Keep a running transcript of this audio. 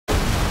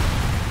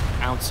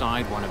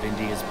Outside one of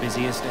India's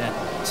busiest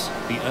airports,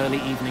 the early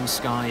evening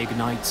sky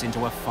ignites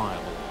into a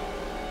fireball.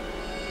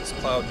 This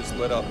cloud just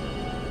lit up.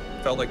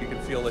 Felt like you could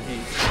feel the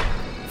heat.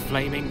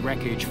 Flaming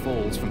wreckage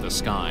falls from the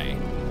sky.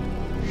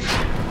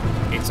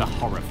 It's a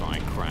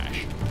horrifying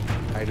crash.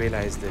 I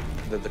realized that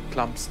the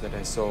clumps that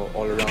I saw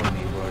all around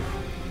me were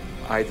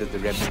either the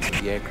remnants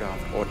of the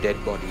aircraft or dead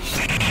bodies.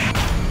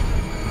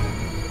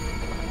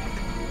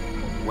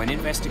 When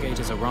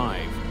investigators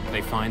arrive,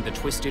 they find the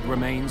twisted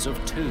remains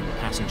of 2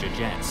 passenger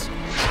jets.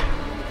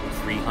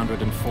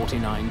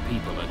 349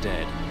 people are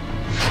dead.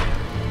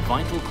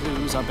 Vital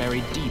clues are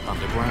buried deep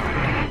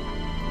underground.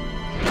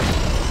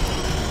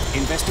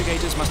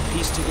 Investigators must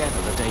piece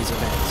together the day's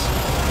events.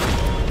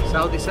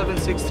 Saudi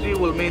 763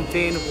 will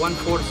maintain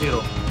 140.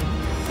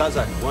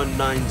 Kazakh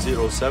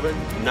 1907,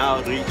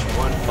 now reach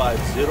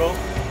 150.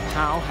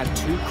 How had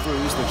 2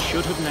 crews that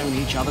should have known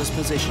each other's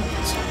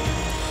positions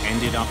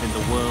ended up in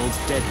the world's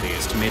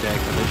deadliest mid-air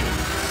collision?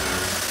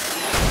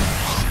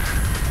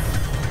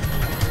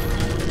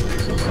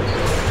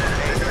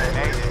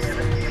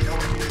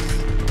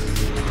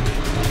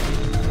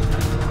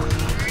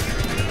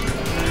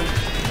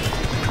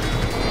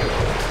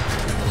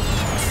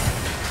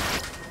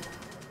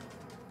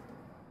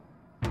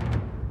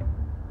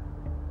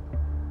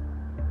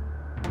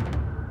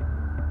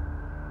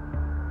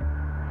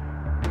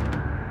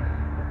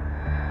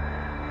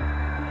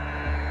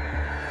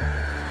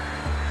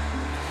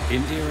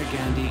 Indira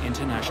Gandhi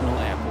International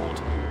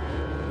Airport,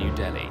 New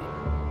Delhi.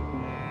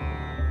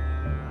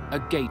 A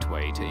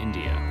gateway to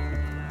India.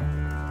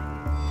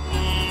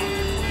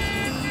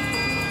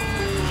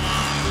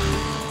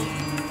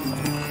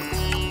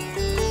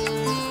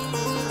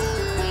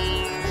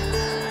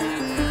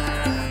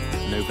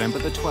 November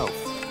the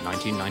 12th,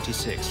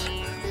 1996.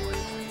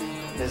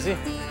 Busy?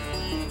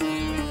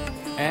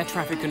 Air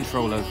traffic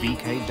controller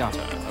VK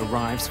Dutta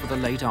arrives for the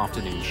late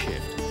afternoon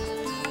shift.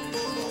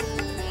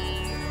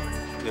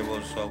 There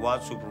was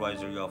one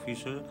supervisory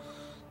officer.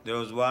 There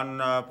was one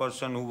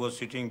person who was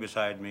sitting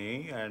beside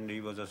me and he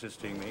was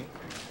assisting me.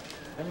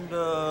 And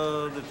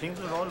the things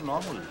are all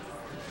normal.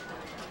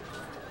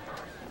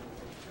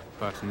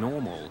 But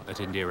normal at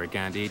Indira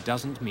Gandhi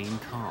doesn't mean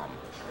calm.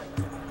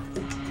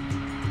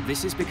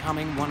 This is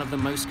becoming one of the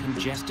most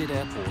congested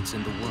airports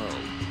in the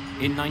world.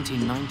 In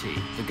 1990,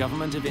 the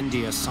government of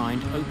India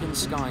signed open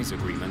skies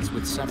agreements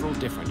with several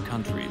different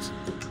countries.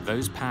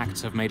 Those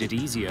pacts have made it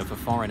easier for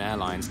foreign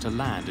airlines to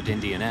land at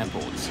Indian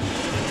airports.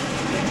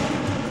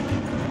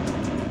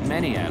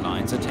 Many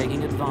airlines are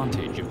taking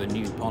advantage of the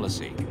new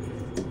policy.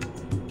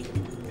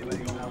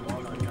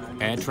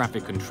 Air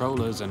traffic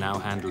controllers are now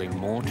handling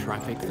more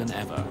traffic than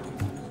ever.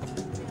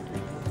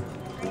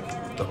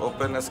 The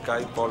open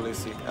sky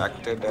policy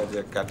acted as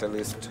a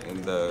catalyst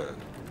in the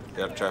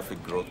air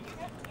traffic growth.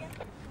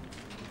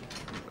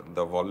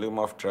 The volume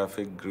of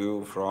traffic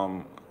grew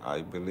from,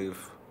 I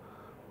believe,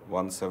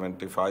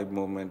 175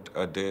 movement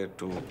a day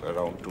to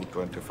around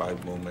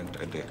 225 movement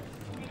a day.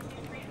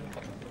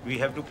 We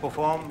have to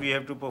perform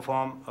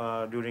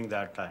during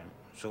that time.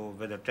 So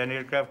whether 10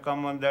 aircraft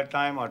come on that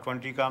time or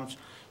 20 comes,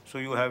 so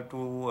you have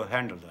to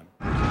handle them.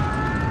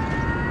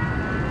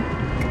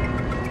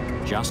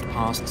 Just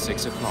past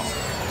 6 o'clock,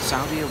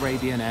 Saudi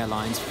Arabian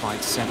Airlines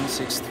Flight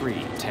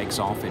 763 takes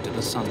off into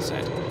the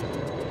sunset.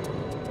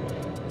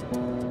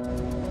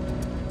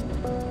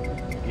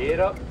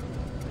 Gear up.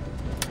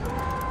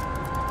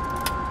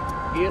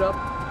 Gear up.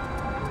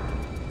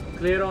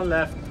 Clear on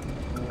left.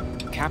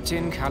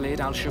 Captain Khalid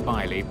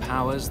Al-Shabaili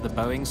powers the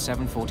Boeing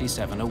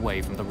 747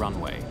 away from the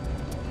runway.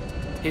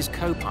 His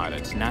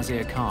co-pilot,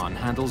 Nazir Khan,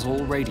 handles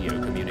all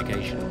radio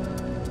communication.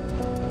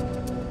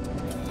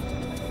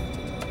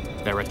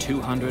 There are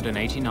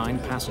 289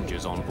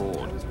 passengers on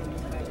board.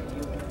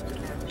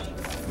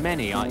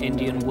 Many are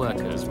Indian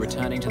workers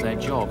returning to their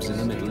jobs in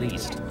the Middle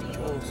East.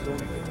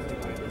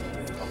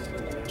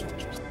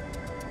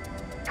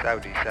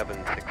 Saudi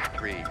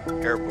 763,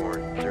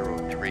 airborne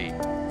 03,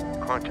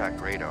 contact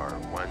radar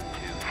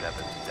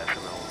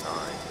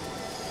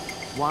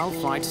 127.9. While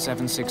Flight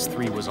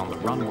 763 was on the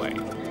runway,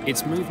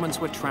 its movements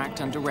were tracked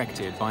and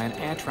directed by an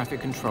air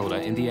traffic controller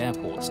in the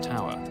airport's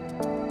tower.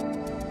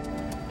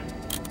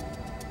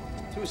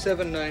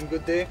 279,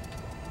 good day.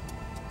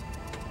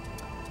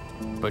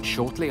 But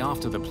shortly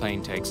after the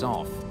plane takes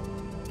off,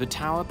 the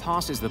tower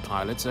passes the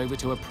pilots over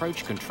to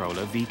approach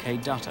controller VK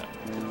Dutta,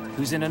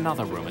 who's in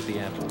another room at the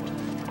airport.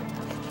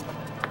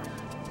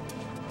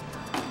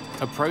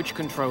 Approach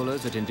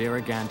controllers at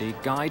Indira Gandhi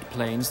guide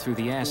planes through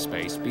the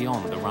airspace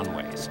beyond the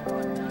runways.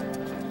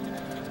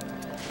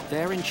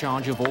 They're in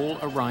charge of all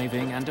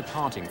arriving and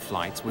departing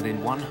flights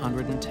within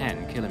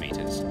 110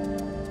 kilometers.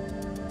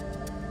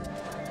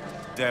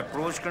 The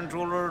approach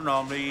controller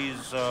normally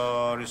is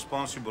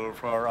responsible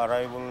for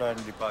arrival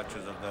and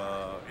departures of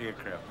the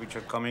aircraft, which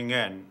are coming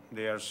in.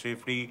 They are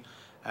safely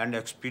and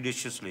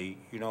expeditiously,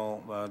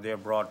 they are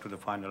brought to the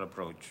final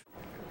approach.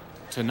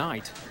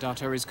 Tonight,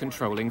 Dutta is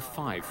controlling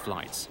 5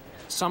 flights.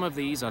 Some of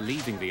these are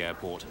leaving the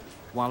airport,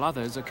 while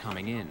others are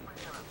coming in.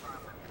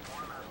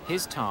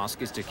 His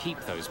task is to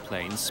keep those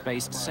planes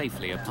spaced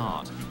safely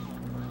apart.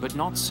 but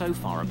not so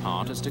far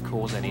apart as to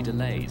cause any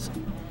delays.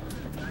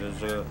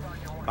 There's a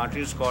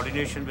continuous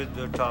coordination with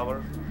the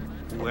tower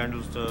who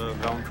handles the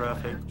ground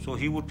traffic. So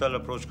he would tell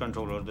approach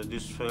controller that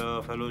this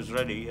fellow is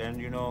ready, and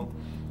he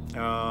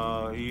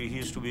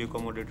is to be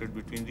accommodated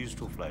between these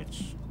two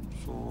flights.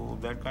 So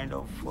that kind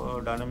of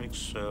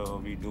dynamics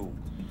we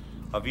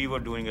were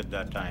doing at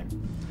that time.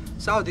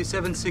 Saudi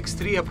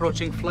 763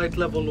 approaching flight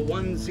level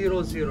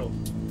 100.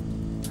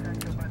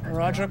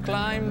 Roger,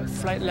 climb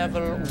flight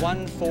level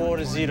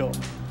 140.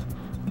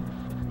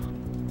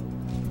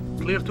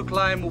 Clear to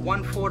climb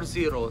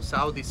 140,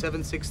 Saudi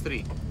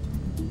 763.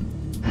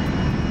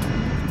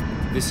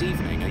 This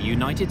evening, a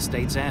United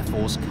States Air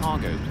Force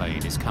cargo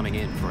plane is coming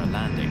in for a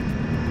landing.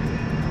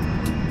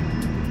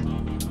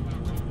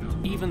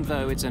 Even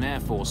though it's an Air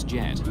Force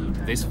jet,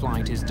 this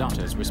flight is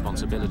Dutta's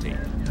responsibility.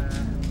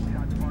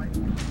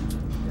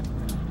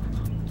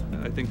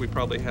 I think we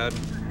probably had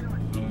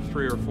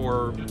 3 or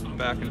 4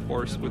 back and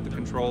forths with the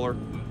controller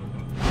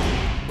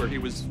where he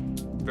was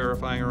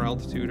verifying our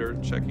altitude or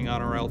checking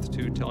on our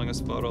altitude, telling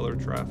us about other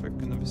traffic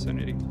in the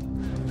vicinity.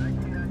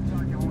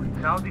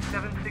 Saudi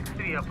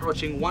 763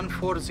 approaching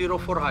 140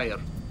 for higher.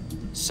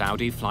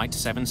 Saudi Flight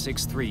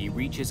 763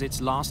 reaches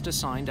its last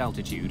assigned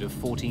altitude of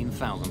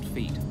 14,000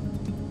 feet.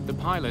 The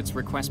pilots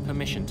request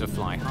permission to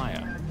fly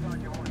higher.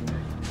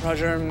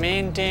 Roger,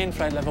 maintain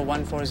flight level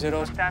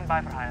 140. Stand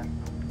by for higher.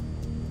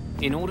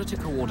 In order to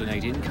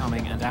coordinate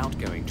incoming and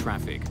outgoing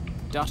traffic,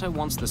 Dutta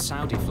wants the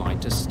Saudi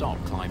flight to stop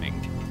climbing.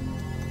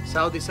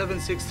 Saudi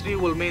 763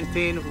 will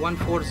maintain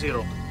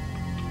 140.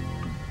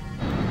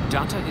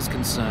 Dutta is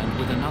concerned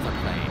with another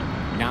plane,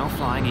 now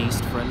flying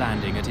east for a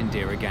landing at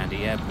Indira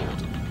Gandhi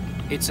Airport.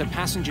 It's a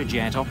passenger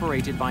jet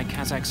operated by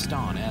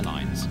Kazakhstan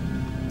Airlines.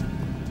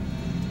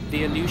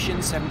 The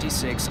Aviation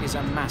 76 is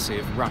a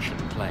massive Russian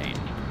plane.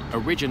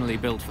 Originally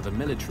built for the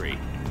military,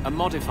 a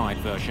modified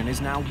version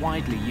is now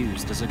widely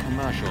used as a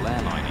commercial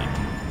airliner.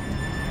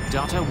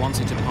 Dutta wants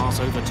it to pass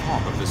over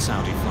top of the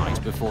Saudi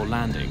flight before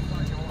landing.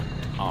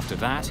 After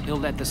that, he'll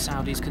let the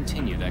Saudis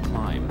continue their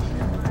climb.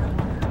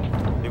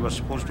 They were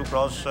supposed to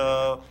cross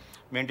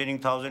maintaining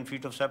 1,000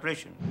 feet of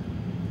separation.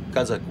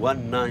 Kazakh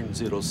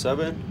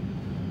 1907,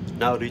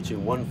 now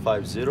reaching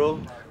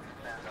 150,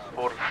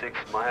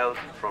 46 miles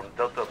from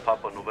Delta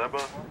Papa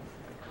November.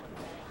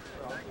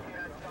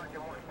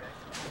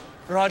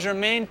 Roger,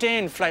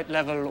 maintain flight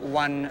level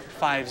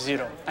 150.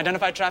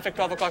 Identify traffic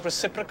 12 o'clock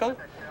reciprocal,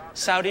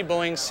 Saudi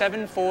Boeing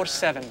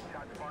 747.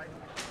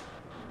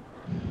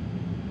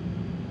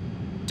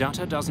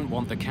 Dutta doesn't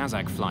want the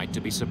Kazakh flight to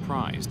be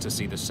surprised to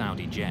see the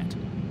Saudi jet.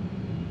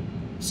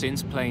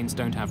 Since planes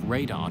don't have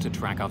radar to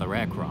track other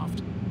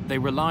aircraft, they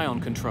rely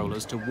on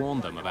controllers to warn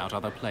them about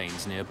other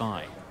planes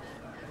nearby.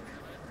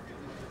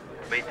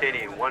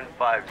 Maintaining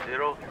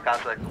 150,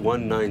 Kazakh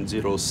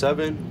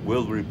 1907,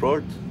 will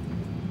report.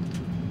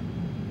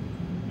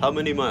 How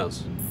many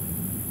miles?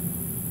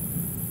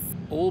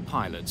 All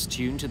pilots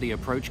tuned to the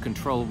approach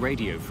control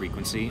radio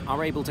frequency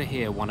are able to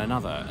hear one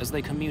another as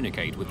they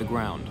communicate with the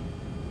ground.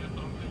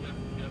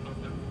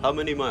 How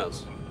many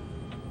miles?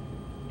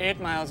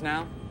 8 miles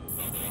now.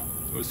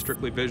 It was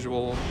strictly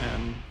visual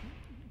and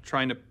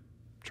trying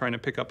to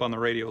pick up on the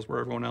radios where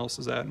everyone else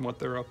is at and what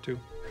they're up to.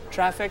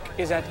 Traffic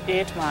is at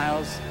 8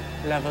 miles,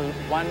 level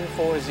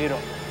 140.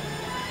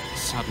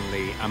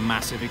 Suddenly, a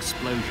massive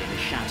explosion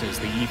shatters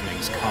the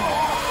evening's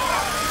calm.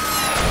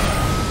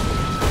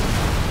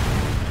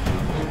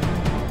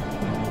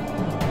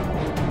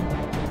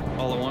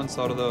 All at once,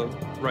 out of the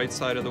right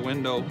side of the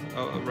window,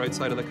 right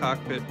side of the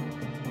cockpit,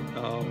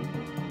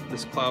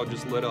 this cloud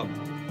just lit up.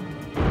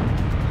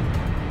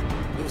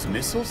 Those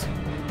missiles?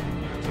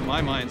 To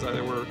my mind's eye,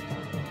 there were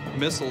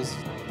missiles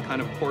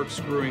kind of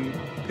corkscrewing,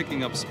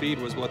 picking up speed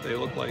was what they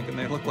looked like, and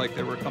they looked like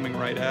they were coming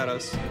right at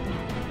us.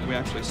 We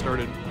actually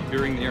started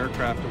veering the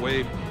aircraft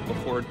away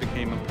before it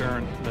became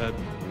apparent that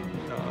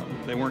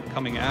they weren't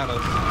coming at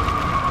us.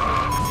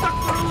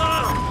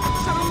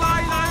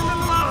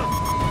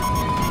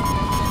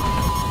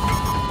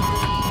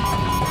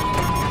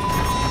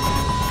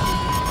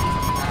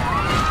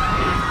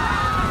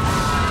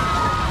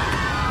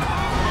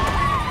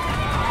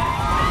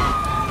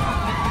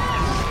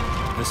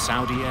 The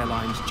Saudi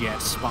Airlines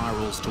jet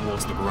spirals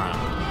towards the ground.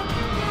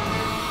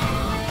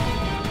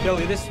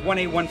 Billy, this is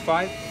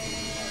 1815.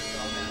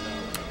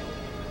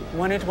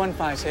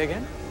 1815, say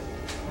again?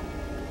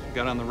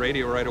 Got on the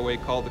radio right away,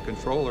 called the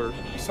controller.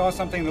 We saw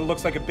something that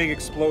looks like a big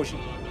explosion.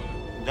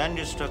 Then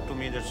it struck to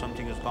me that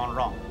something has gone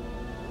wrong.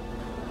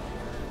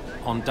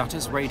 On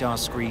Dutta's radar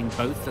screen,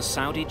 both the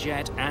Saudi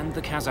jet and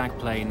the Kazakh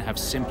plane have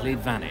simply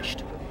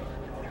vanished.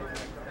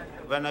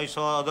 When I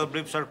saw other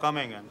blips are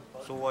coming in,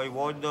 so I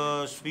watched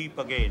the sweep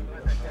again.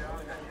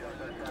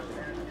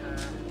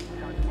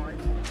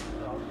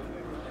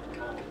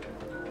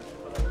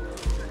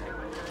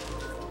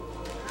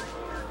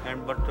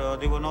 But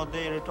they were not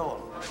there at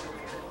all.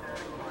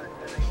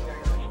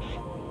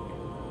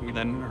 We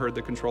then heard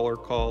the controller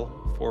call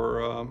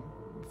for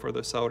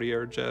the Saudi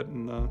Air jet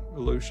and the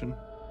Aviation.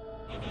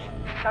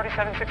 Saudi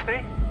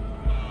 763?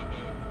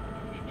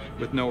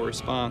 With no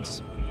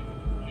response.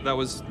 That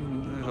was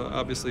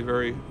obviously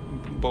very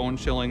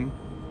bone-chilling.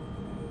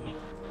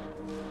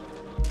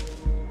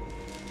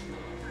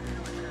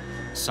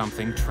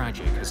 Something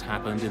tragic has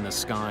happened in the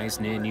skies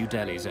near New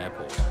Delhi's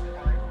airport.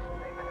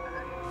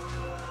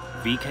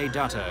 VK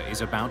Dutta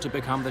is about to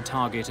become the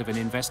target of an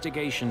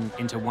investigation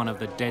into one of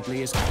the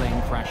deadliest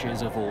plane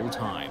crashes of all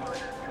time.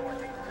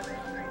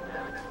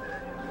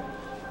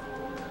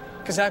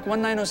 Kazakh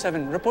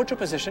 1907, report your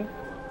position.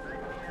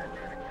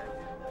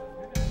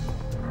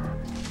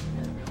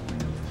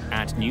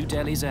 At New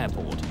Delhi's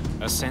airport,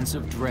 a sense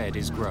of dread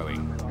is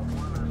growing.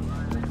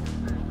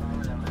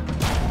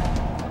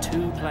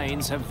 2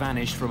 planes have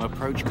vanished from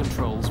approach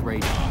control's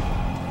radar.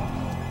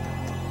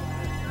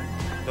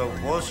 The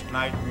worst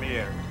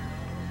nightmare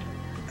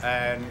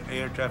an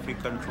air traffic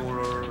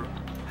controller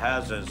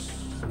has is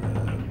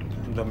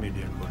the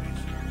median bodies.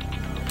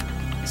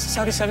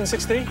 Saudi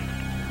 763.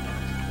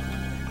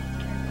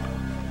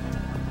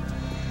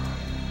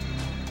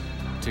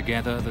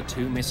 Together, the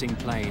 2 missing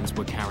planes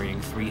were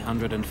carrying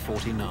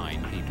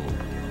 349 people.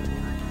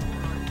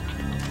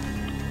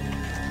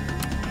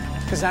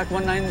 Kazakh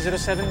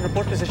 1907,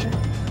 report position.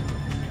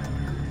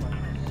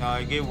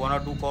 I gave 1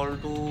 or 2 calls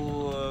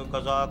to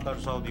Kazakh or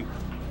Saudi.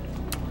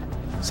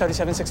 Saudi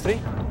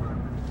 763.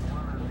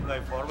 I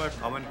forward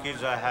how many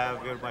kids I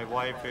have, where my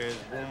wife is,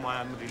 whom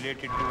I am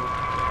related to.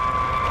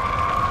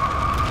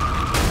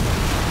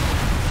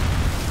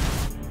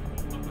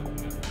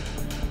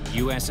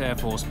 US Air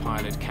Force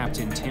pilot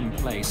Captain Tim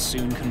Place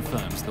soon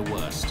confirms the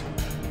worst.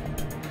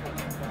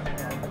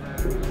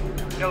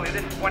 Delhi,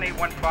 this is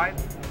 1815.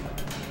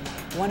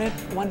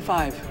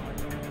 1815.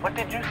 What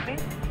did you see?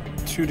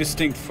 2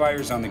 distinct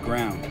fires on the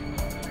ground.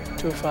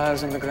 2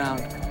 fires on the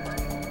ground.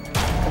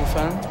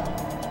 Confirm?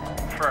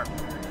 Confirm.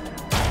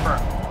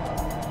 Confirm.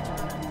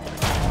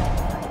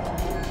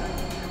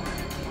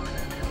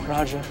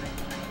 Roger.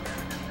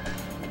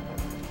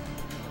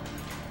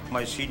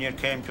 My senior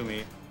came to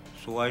me,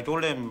 so I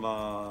told him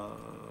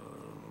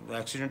the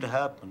accident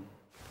happened.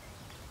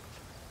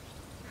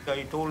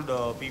 I told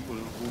people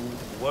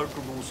who were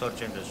to do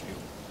search and rescue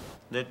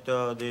that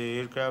the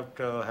aircraft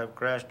have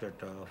crashed at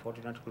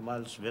 40 nautical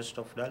miles west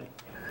of Delhi.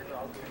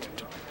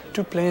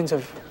 2 planes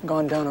have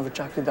gone down over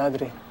Chaki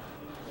Dadri.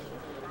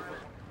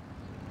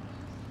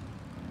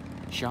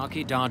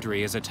 Chaki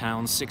Dadri is a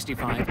town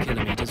 65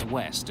 kilometers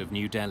west of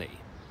New Delhi.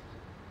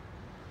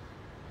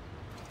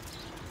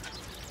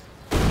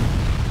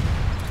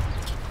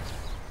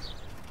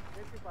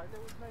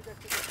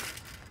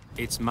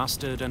 Its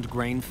mustard and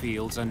grain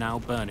fields are now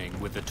burning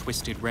with the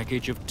twisted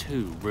wreckage of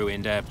 2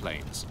 ruined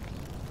airplanes.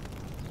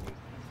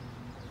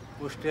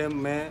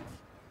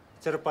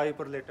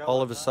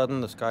 All of a sudden,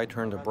 the sky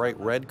turned a bright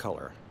red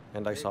color,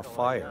 and I saw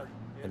fire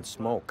and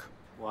smoke.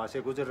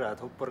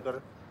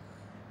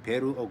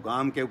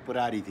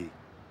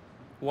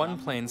 One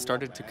plane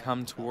started to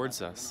come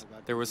towards us.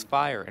 There was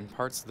fire, and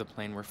parts of the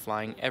plane were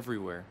flying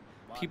everywhere.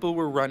 People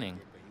were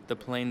running. The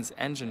plane's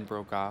engine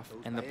broke off,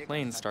 and the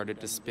plane started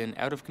to spin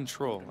out of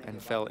control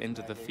and fell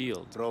into the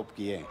field.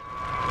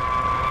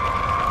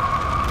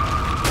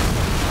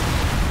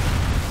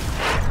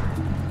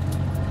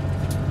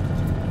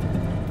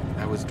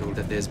 I was told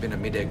that there's been a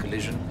mid-air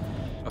collision.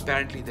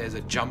 Apparently there's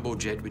a jumbo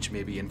jet which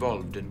may be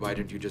involved, and why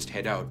don't you just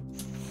head out?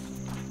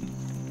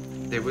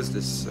 There was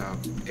this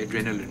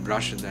adrenaline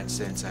rush in that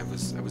sense. I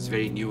was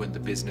very new in the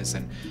business,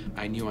 and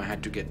I knew I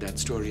had to get that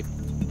story.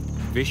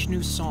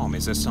 Vishnu Som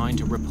is assigned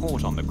to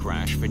report on the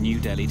crash for New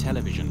Delhi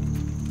television.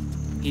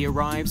 He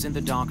arrives in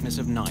the darkness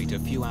of night a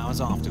few hours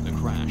after the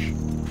crash.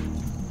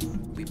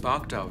 We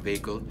parked our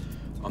vehicle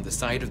on the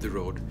side of the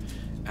road,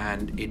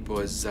 and it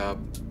was,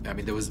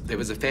 there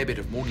was a fair bit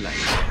of moonlight.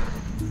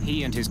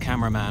 He and his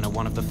cameraman are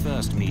one of the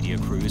first media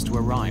crews to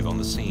arrive on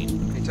the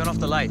scene. Hey, turn off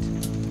the light.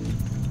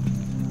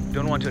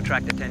 Don't want to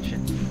attract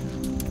attention.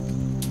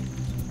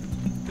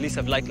 Police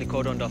have likely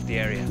cordoned off the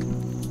area.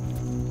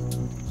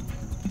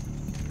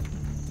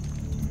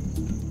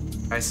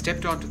 I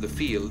stepped onto the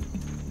field,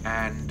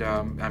 and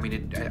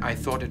I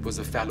thought it was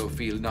a fallow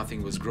field.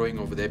 Nothing was growing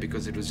over there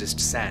because it was just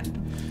sand.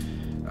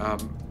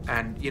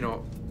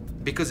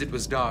 Because it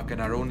was dark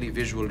and our only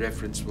visual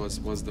reference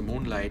was the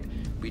moonlight,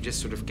 we just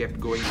sort of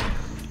kept going.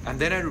 And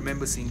then I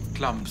remember seeing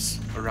clumps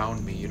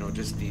around me,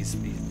 just these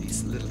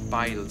little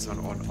piles on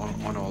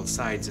all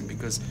sides. And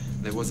because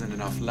there wasn't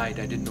enough light,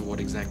 I didn't know what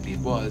exactly it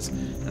was.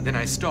 And then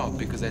I stopped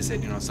because I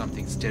said,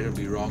 something's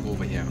terribly wrong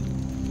over here.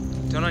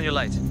 Turn on your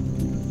light.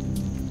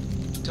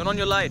 Turn on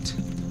your light.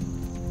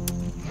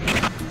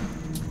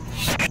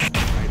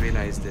 I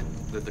realized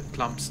that the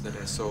clumps that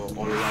I saw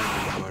all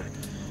around me were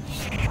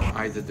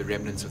either the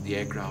remnants of the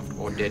aircraft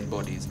or dead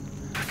bodies.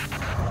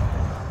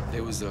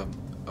 There was a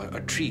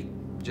tree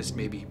just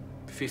maybe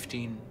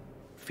 15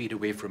 feet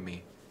away from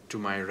me, to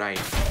my right.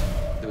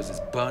 There was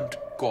this burnt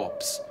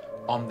corpse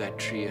on that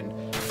tree, and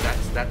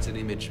that's an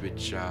image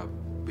which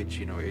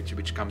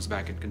comes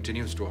back and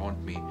continues to haunt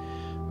me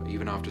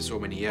even after so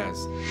many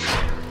years.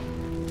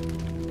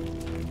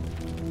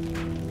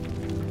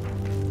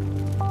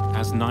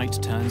 As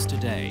night turns to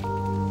day,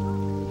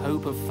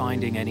 hope of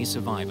finding any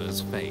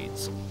survivors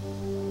fades.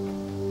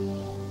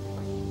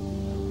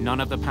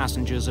 None of the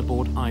passengers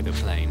aboard either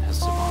plane has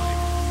survived.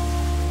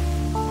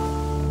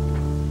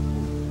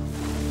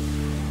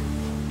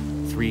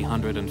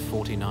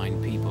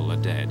 349 people are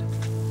dead.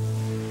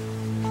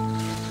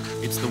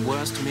 It's the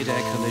worst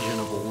mid-air collision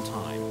of all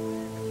time.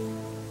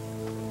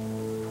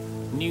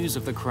 News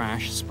of the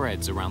crash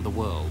spreads around the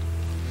world.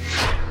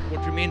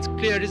 What remains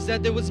clear is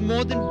that there was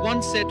more than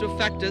one set of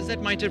factors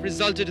that might have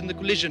resulted in the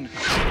collision.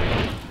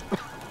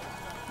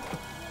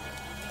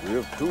 We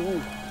have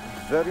two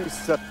very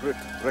separate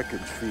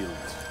wreckage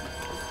fields.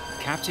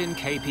 Captain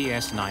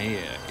KPS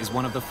Nair is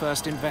one of the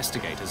first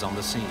investigators on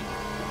the scene.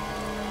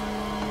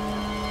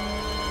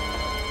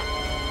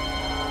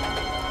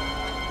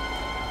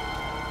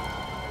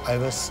 I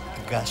was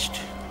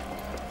aghast,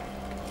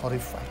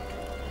 horrified.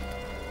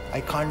 I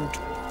can't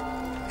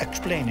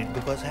explain it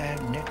because I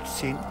have not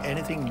seen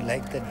anything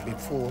like that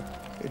before.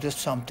 It is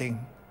something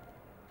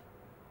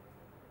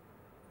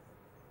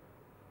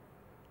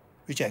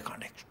which I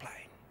can't explain.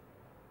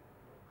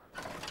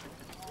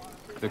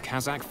 The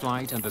Kazakh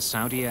flight and the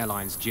Saudi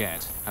Airlines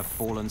jet have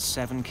fallen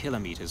 7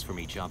 kilometers from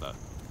each other.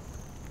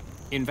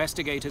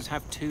 Investigators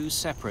have two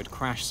separate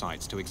crash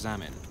sites to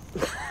examine,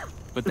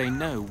 but they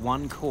know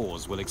one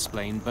cause will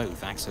explain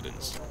both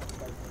accidents.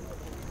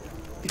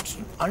 It's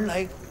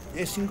unlike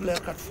a single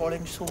aircraft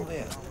falling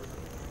somewhere.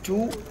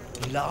 Two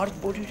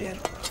large-bodied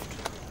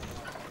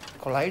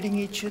aircraft colliding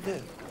each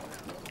other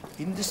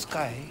in the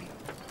sky.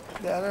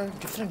 There are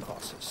different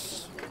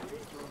causes.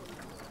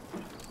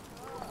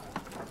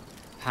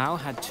 How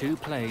had two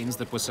planes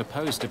that were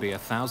supposed to be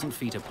 1,000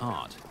 feet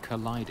apart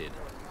collided?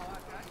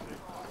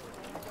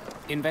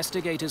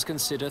 Investigators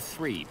consider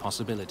three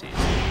possibilities.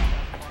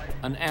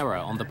 An error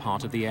on the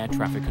part of the air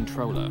traffic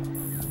controller,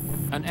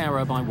 an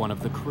error by one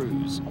of the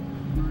crews,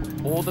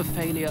 or the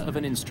failure of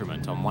an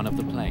instrument on one of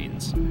the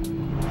planes.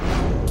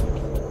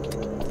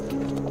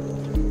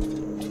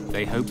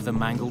 They hope the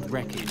mangled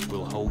wreckage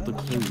will hold the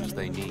clues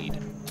they need.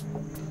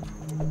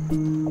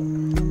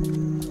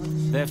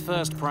 Their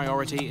first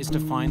priority is to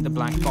find the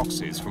black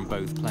boxes from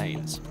both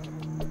planes.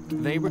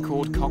 They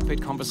record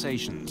cockpit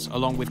conversations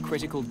along with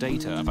critical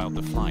data about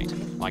the flight,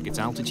 like its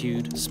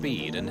altitude,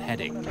 speed, and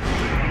heading.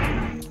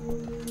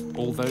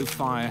 Although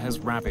fire has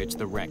ravaged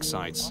the wreck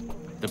sites,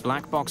 the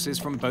black boxes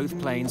from both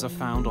planes are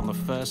found on the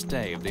first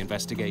day of the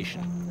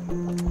investigation.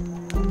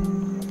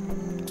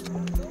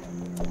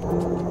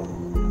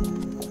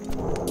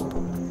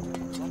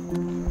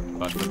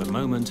 But for the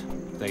moment,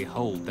 they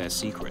hold their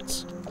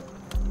secrets.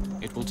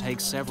 It will take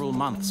several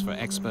months for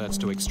experts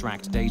to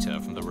extract data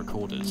from the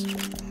recorders.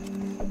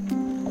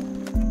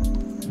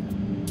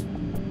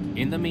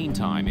 In the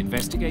meantime,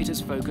 investigators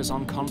focus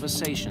on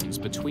conversations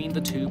between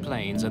the two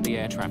planes and the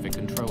air traffic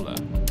controller.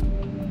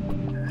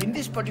 In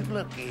this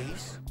particular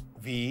case,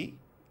 we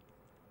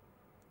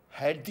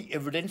had the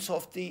evidence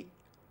of the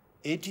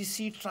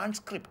ATC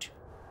transcript.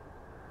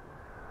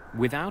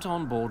 Without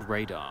onboard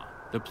radar,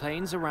 the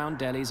planes around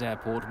Delhi's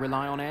airport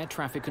rely on air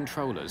traffic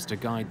controllers to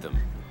guide them.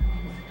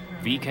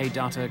 VK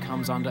Dutta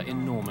comes under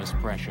enormous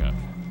pressure.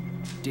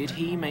 Did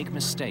he make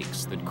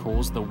mistakes that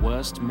caused the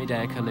worst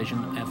mid-air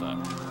collision ever?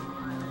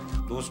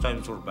 Those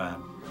times were bad.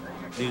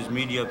 These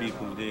media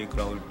people, they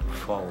crowd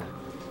foul.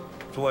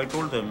 So I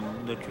told them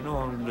that,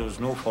 there's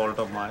no fault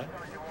of mine.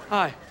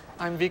 Hi,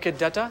 I'm VK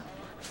Dutta.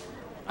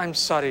 I'm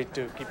sorry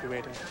to keep you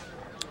waiting.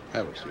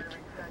 Have a seat.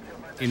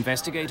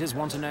 Investigators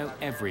want to know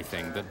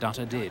everything that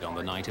Dutta did on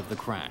the night of the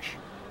crash.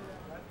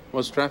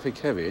 Was traffic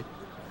heavy?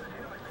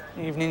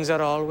 Evenings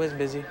are always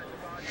busy.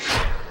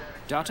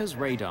 Dutta's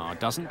radar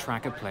doesn't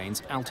track a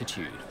plane's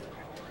altitude.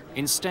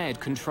 Instead,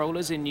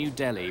 controllers in New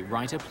Delhi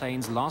write a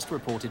plane's last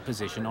reported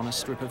position on a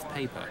strip of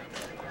paper.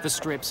 The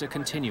strips are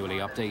continually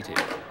updated.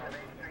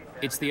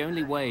 It's the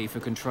only way for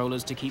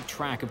controllers to keep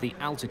track of the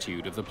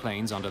altitude of the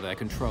planes under their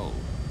control.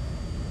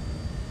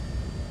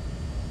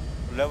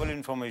 Level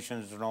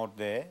information is not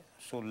there,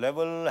 so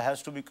level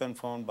has to be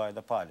confirmed by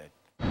the pilot.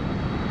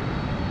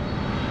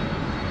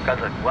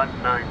 Kazakh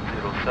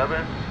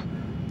 1907,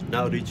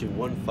 now reaching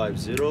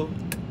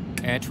 150.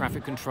 Air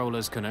traffic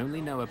controllers can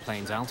only know a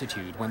plane's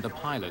altitude when the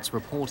pilots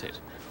report it.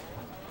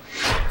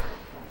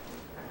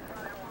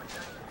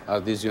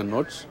 Are these your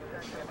notes?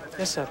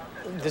 Yes, sir.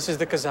 This is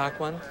the Kazakh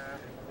one,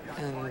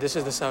 and this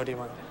is the Saudi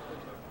one.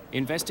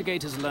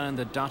 Investigators learned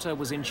that Dutta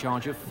was in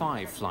charge of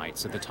 5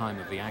 flights at the time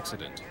of the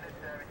accident,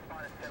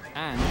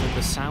 and that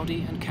the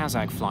Saudi and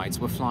Kazakh flights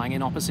were flying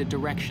in opposite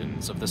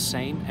directions of the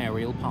same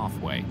aerial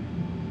pathway.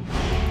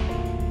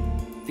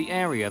 The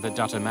area that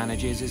Dutta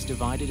manages is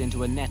divided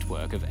into a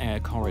network of air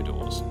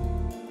corridors.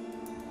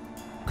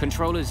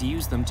 Controllers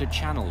use them to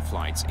channel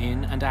flights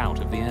in and out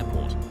of the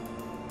airport.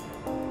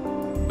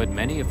 But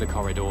many of the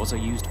corridors are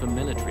used for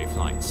military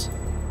flights.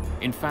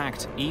 In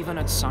fact, even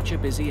at such a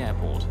busy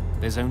airport,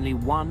 there's only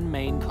one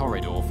main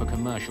corridor for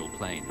commercial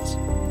planes.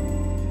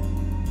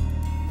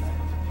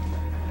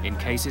 In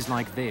cases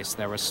like this,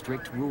 there are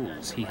strict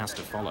rules he has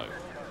to follow.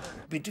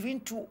 Between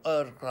two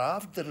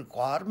aircraft, the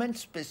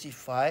requirements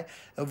specify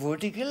a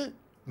vertical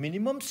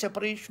minimum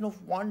separation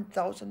of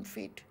 1,000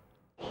 feet.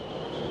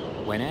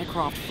 When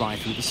aircraft fly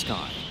through the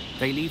sky,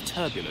 they leave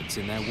turbulence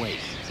in their wake,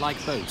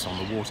 like boats on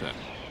the water.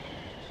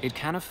 It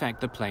can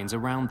affect the planes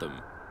around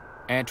them.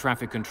 Air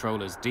traffic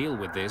controllers deal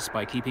with this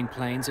by keeping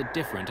planes at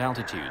different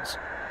altitudes.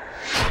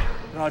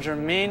 Roger,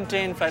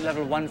 maintain flight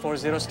level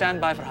 140, stand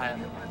by for higher.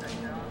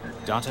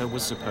 Dutta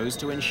was supposed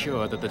to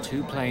ensure that the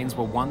two planes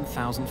were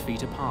 1,000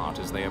 feet apart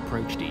as they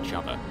approached each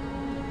other.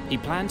 He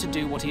planned to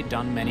do what he'd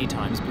done many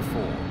times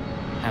before,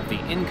 have the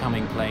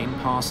incoming plane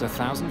pass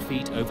 1,000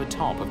 feet over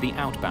top of the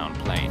outbound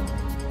plane.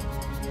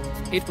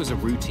 It was a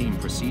routine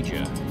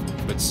procedure,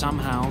 but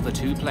somehow the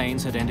two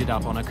planes had ended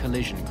up on a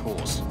collision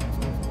course.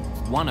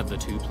 One of the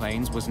two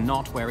planes was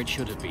not where it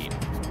should have been.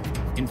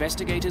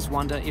 Investigators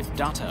wonder if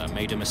Dutta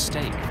made a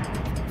mistake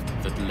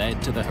that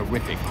led to the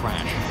horrific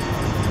crash.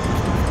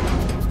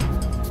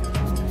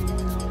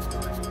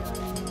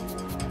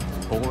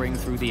 Poring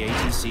through the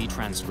ATC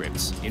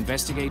transcripts,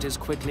 investigators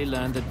quickly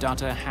learned that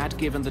Dutta had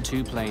given the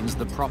two planes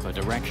the proper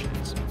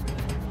directions.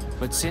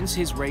 But since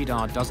his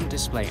radar doesn't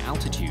display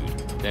altitude,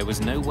 there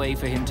was no way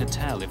for him to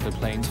tell if the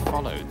planes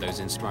followed those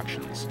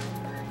instructions.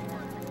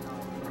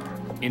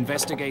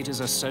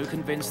 Investigators are so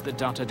convinced that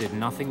Dutta did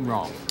nothing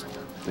wrong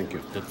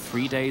that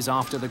 3 days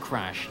after the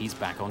crash, he's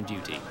back on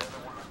duty.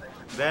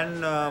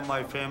 Then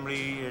my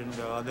family and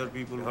other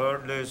people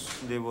heard this.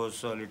 There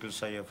was a little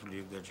sigh of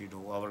relief that,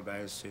 our guy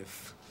is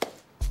safe.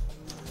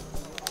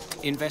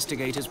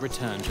 Investigators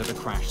return to the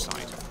crash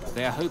site.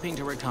 They are hoping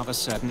to recover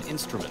certain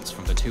instruments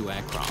from the two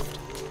aircraft.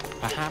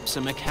 Perhaps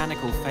a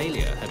mechanical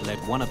failure had led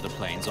one of the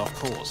planes off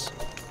course.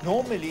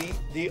 Normally,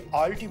 the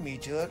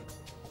altimeter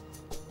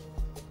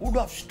would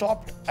have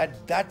stopped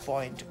at that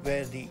point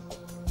where the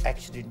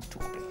accident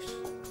took place.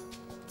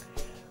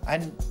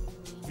 And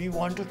we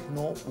wanted to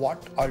know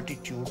what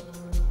altitude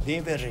they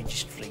were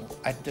registering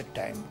at the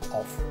time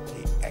of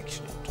the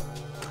accident.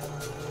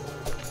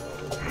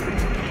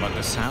 But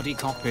the Saudi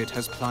cockpit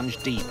has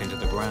plunged deep into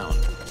the ground.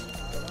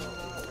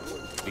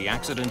 The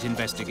accident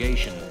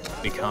investigation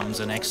becomes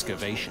an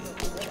excavation.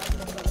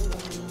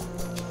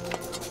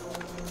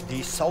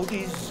 The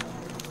Saudi's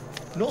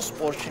nose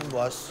portion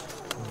was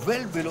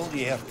well below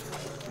the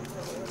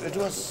earth. It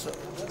was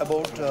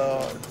about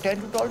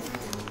 10 to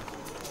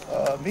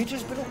 12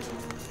 meters below.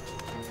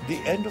 The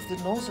end of the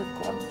nose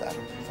had gone that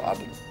far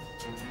below.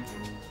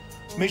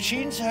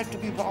 Machines had to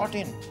be brought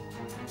in,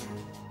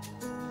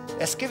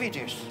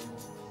 excavators,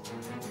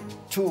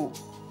 to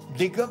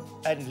dig up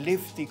and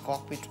lift the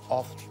cockpit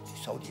of the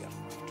Saudi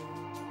aircraft.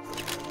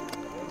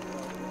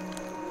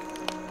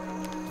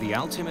 The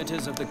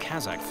altimeters of the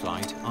Kazakh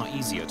flight are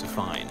easier to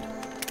find.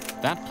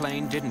 That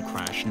plane didn't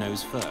crash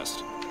nose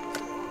first.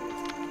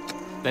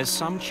 There's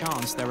some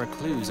chance there are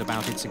clues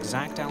about its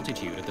exact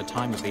altitude at the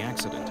time of the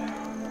accident.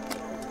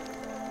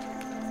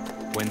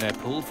 When they're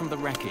pulled from the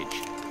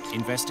wreckage,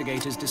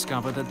 investigators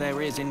discover that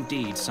there is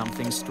indeed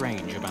something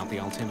strange about the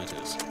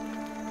altimeters.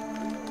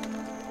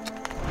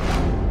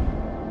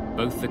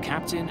 Both the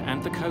captain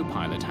and the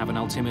co-pilot have an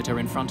altimeter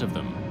in front of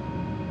them,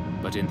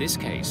 but in this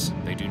case,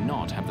 they do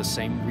not have the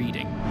same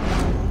reading.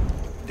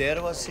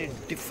 There was a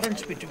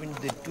difference between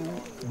the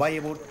two by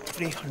about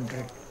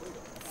 300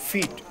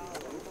 feet.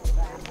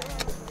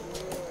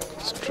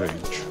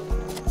 Strange.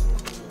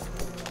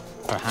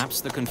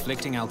 Perhaps the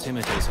conflicting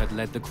altimeters had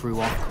led the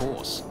crew off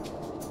course.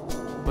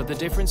 But the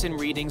difference in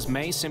readings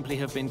may simply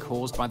have been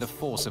caused by the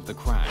force of the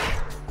crash.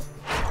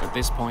 At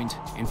this point,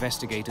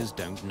 investigators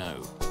don't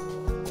know.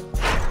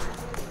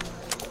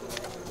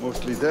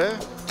 Mostly there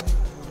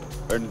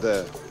and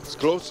there, as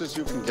close as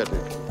you can get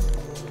it.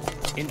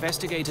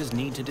 Investigators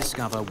need to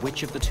discover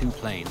which of the two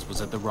planes was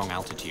at the wrong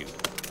altitude.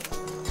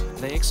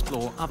 They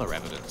explore other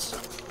evidence.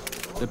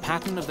 The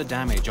pattern of the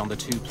damage on the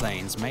two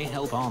planes may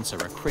help answer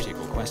a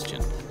critical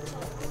question.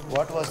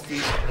 What was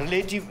the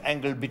relative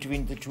angle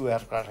between the two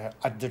aircraft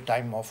at the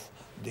time of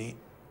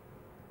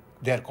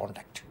their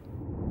contact?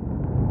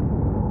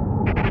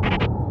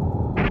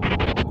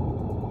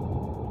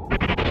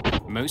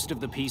 Most of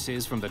the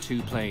pieces from the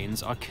two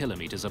planes are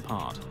kilometers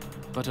apart,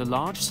 but a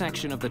large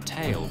section of the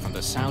tail from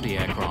the Saudi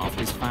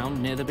aircraft is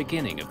found near the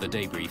beginning of the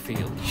debris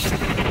field.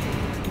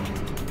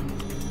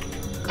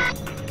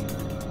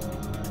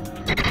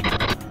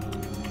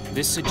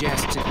 This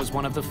suggests it was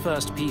one of the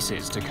first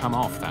pieces to come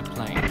off that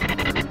plane.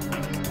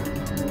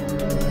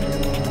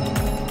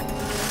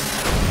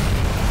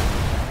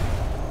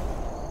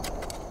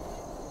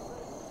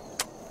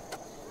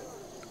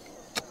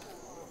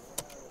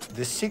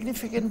 The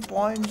significant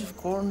points of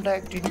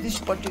contact in this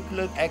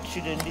particular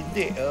accident in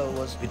the air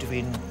was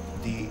between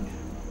the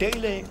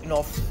tail end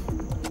of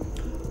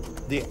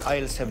the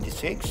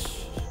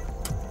IL-76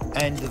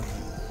 and the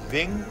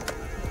wing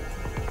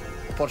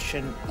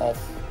portion of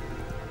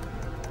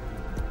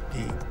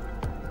the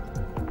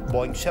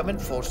Boeing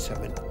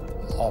 747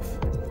 of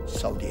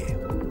Saudi Air.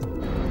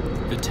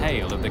 The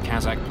tail of the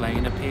Kazakh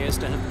plane appears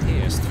to have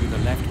pierced through the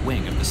left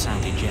wing of the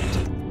Saudi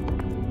jet.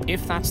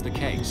 If that's the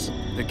case,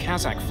 the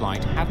Kazakh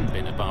flight hadn't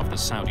been above the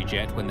Saudi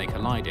jet when they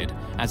collided,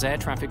 as air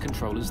traffic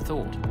controllers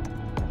thought.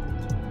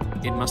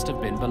 it must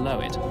have been below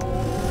it.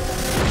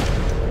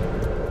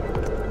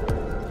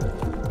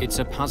 It's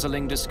a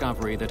puzzling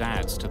discovery that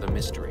adds to the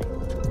mystery.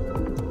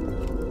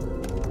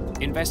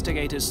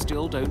 Investigators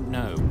still don't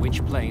know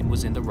which plane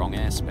was in the wrong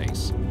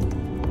airspace.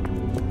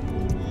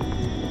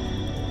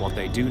 What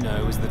they do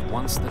know is that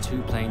once the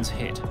two planes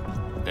hit,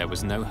 there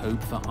was no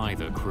hope for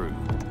either crew.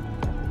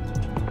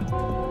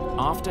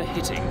 After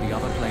hitting the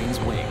other plane's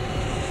wing,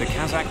 the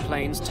Kazakh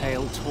plane's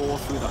tail tore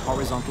through the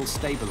horizontal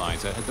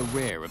stabilizer at the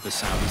rear of the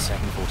Saudi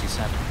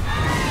 747.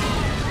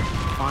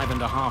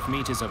 5.5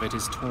 meters of it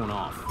is torn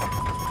off.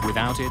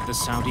 Without it, the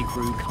Saudi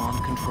crew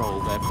can't control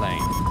their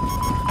plane.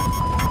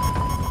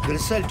 The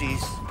result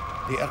is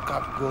the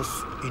aircraft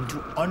goes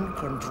into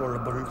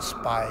uncontrollable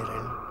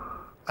spiral.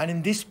 And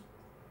in this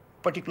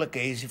particular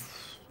case,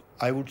 if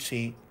I would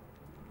say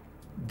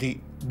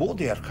both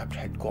the aircraft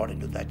had got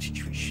into that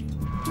situation.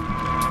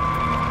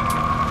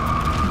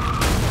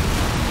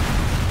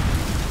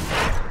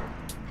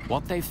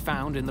 What they've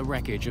found in the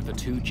wreckage of the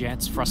two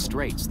jets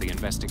frustrates the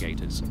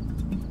investigators.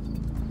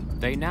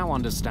 They now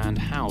understand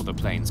how the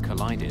planes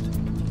collided,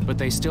 but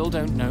they still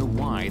don't know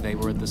why they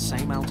were at the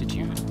same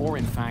altitude, or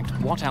in fact,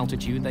 what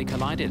altitude they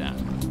collided at.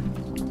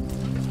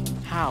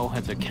 How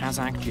had the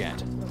Kazakh jet,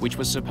 which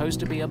was supposed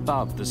to be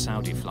above the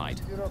Saudi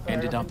flight,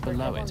 ended up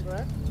below it?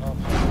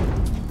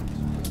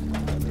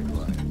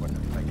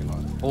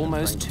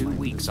 Almost 2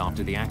 weeks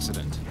after the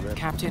accident,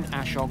 Captain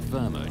Ashok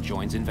Verma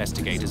joins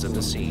investigators at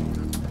the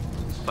scene.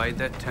 By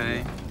that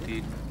time,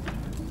 the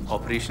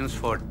operations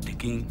for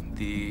digging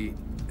the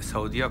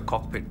Saudi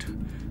cockpit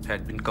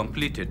had been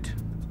completed.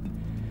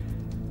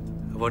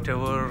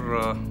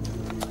 Whatever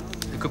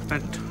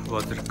equipment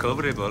was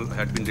recoverable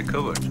had been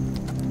recovered.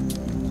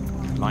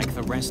 Like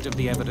the rest of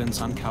the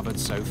evidence uncovered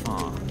so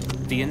far,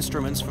 the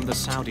instruments from the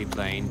Saudi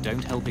plane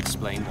don't help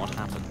explain what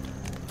happened.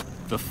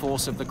 The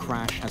force of the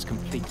crash has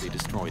completely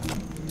destroyed them.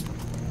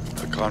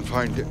 I can't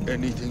find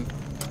anything.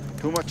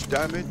 Too much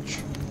damage.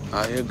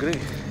 I agree.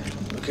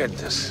 Look at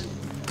this.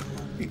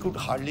 We could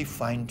hardly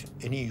find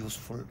any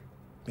useful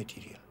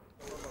material.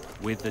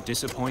 With the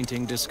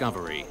disappointing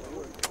discovery,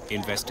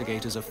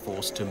 investigators are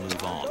forced to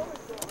move on.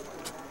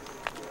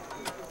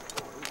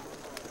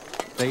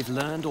 They've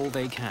learned all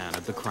they can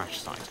at the crash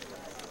site.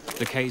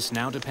 The case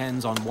now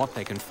depends on what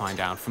they can find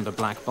out from the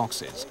black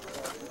boxes.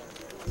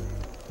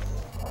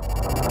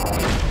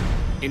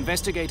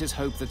 Investigators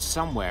hope that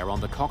somewhere on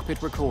the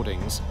cockpit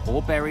recordings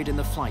or buried in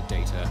the flight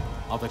data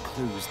are the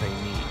clues they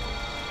need.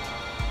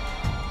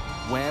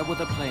 Where were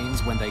the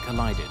planes when they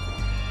collided?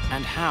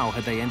 And how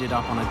had they ended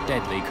up on a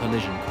deadly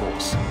collision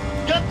course?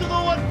 Get to the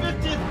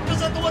 150!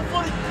 Just at the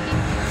 140!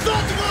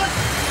 Start the gun!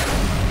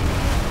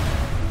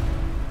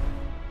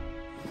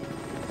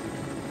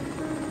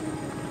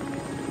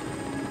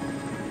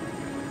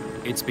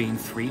 It's been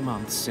 3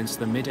 months since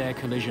the mid-air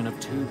collision of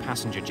two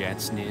passenger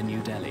jets near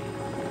New Delhi.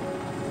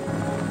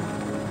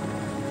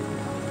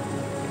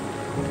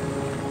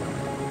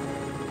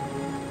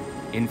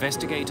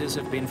 Investigators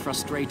have been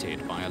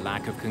frustrated by a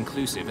lack of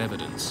conclusive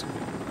evidence.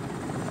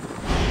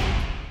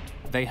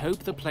 They hope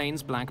the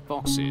plane's black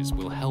boxes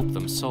will help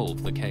them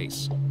solve the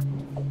case.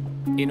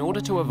 In order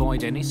to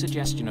avoid any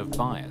suggestion of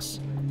bias,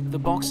 the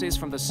boxes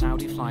from the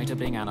Saudi flight are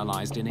being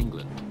analyzed in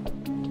England.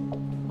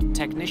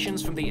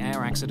 Technicians from the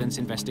Air Accidents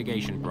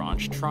Investigation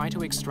Branch try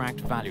to extract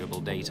valuable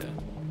data.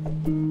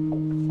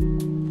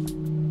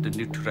 The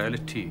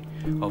neutrality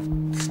of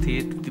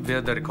state where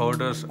the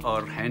recorders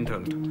are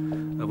handled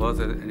was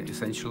an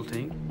essential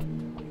thing.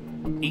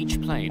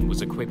 Each plane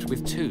was equipped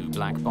with two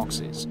black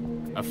boxes,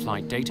 a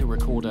flight data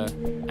recorder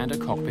and a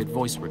cockpit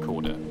voice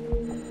recorder.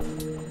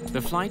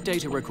 The flight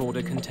data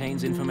recorder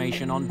contains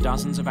information on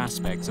dozens of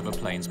aspects of a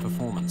plane's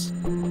performance.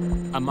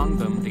 Among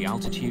them, the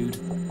altitude,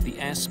 the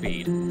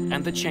airspeed,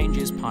 and the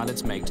changes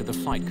pilots make to the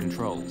flight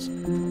controls.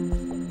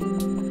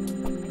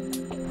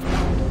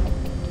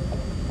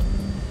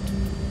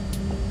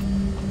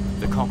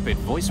 The cockpit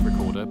voice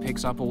recorder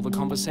picks up all the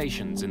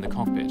conversations in the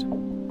cockpit.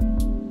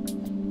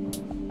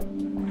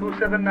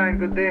 279,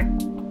 good day.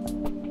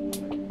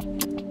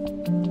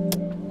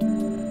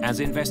 As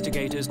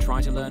investigators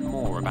try to learn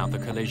more about the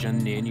collision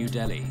near New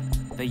Delhi,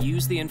 they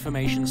use the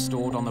information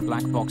stored on the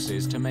black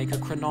boxes to make a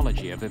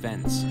chronology of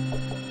events.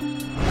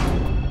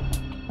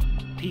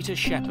 Peter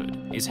Shepard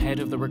is head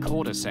of the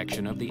recorder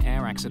section of the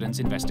Air Accidents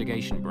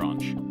Investigation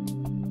Branch.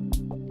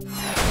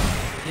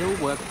 He'll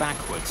work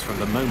backwards from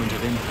the moment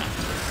of impact.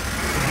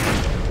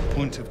 The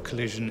point of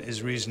collision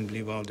is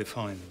reasonably well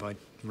defined by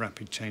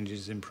rapid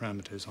changes in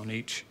parameters on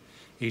each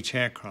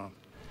aircraft.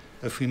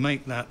 If we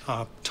make that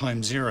our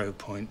time zero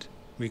point,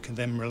 we can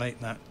then relate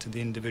that to the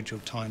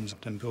individual times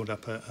and build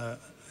up a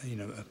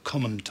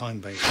common time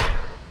base.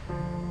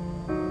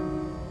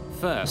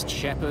 First,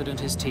 Shepard and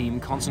his team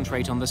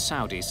concentrate on the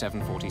Saudi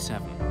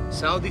 747.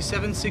 Saudi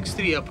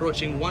 763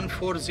 approaching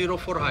 140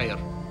 for higher.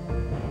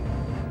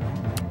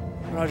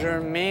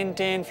 Roger,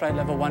 maintain flight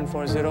level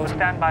 140.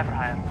 Stand by for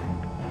higher.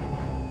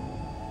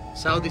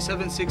 Saudi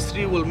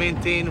 763 will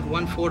maintain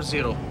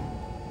 140.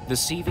 The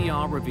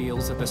CVR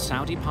reveals that the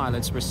Saudi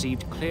pilots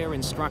received clear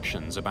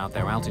instructions about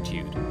their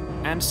altitude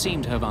and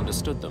seem to have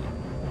understood them.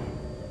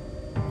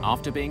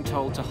 After being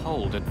told to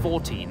hold at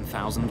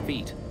 14,000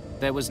 feet,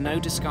 there was no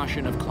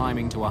discussion of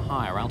climbing to a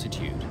higher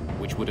altitude,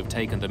 which would have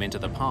taken them into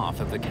the path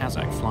of the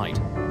Kazakh flight.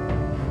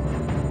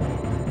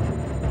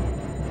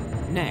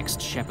 Next,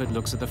 Shepard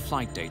looks at the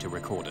flight data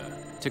recorder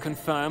to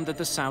confirm that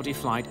the Saudi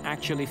flight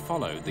actually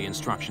followed the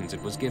instructions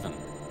it was given.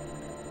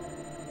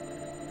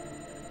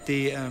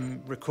 The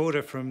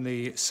recorder from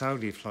the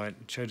Saudi flight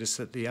showed us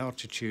that the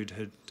altitude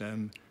had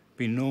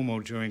been normal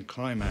during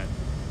climb out.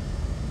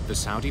 The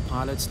Saudi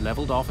pilots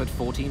leveled off at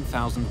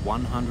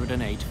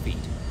 14,108 feet,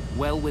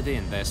 well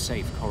within their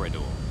safe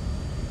corridor.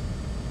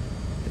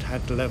 It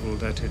had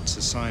leveled at its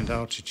assigned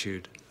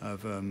altitude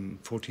of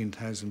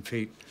 14,000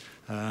 feet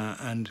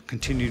and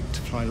continued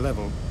to fly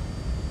level.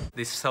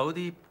 The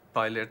Saudi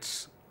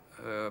pilots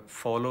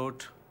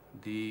followed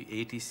the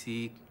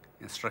ATC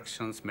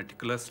instructions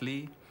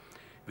meticulously,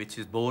 which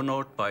is borne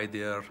out by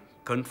their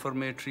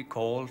confirmatory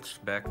calls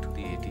back to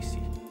the ATC.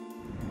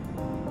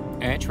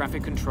 Air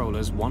traffic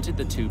controllers wanted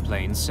the two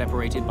planes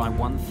separated by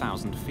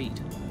 1,000 feet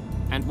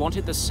and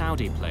wanted the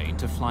Saudi plane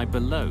to fly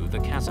below the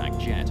Kazakh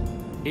jet.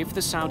 If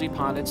the Saudi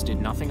pilots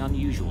did nothing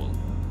unusual,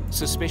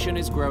 suspicion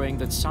is growing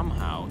that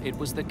somehow it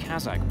was the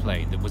Kazakh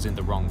plane that was in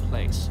the wrong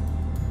place.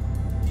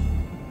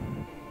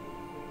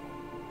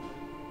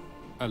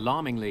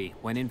 Alarmingly,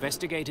 when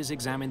investigators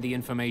examined the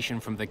information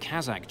from the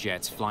Kazakh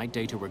jet's flight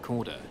data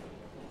recorder,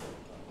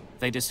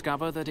 they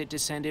discover that it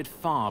descended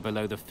far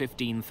below the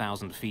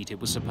 15,000 feet it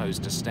was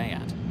supposed to stay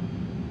at.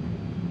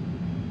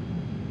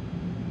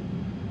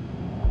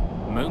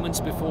 Moments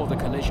before the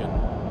collision,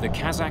 the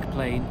Kazakh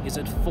plane is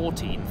at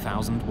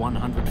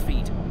 14,100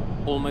 feet,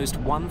 almost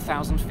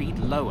 1,000 feet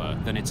lower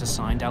than its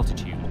assigned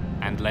altitude,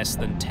 and less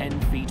than 10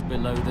 feet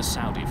below the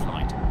Saudi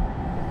flight.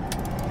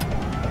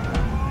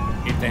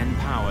 It then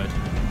powered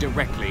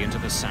directly into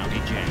the Saudi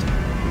jet.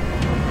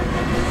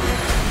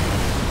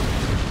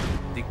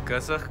 The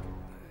Kazakh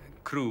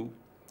crew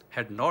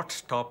had not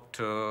stopped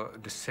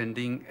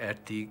descending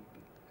at the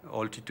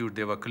altitude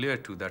they were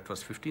cleared to, that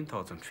was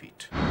 15,000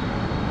 feet.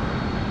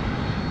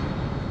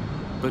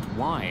 But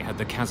why had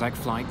the Kazakh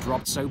flight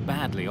dropped so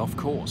badly off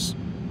course?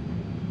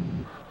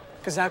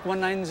 Kazakh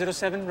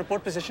 1907,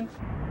 report position.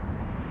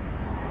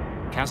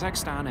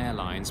 Kazakhstan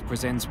Airlines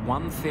presents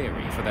one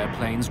theory for their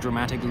plane's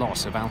dramatic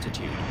loss of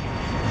altitude.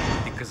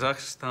 The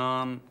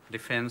Kazakhstan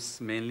defense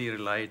mainly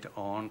relied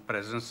on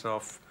presence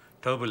of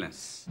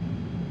turbulence.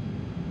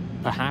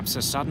 Perhaps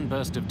a sudden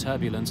burst of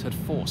turbulence had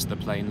forced the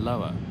plane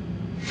lower.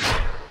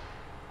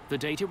 The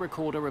data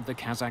recorder of the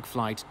Kazakh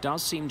flight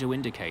does seem to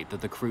indicate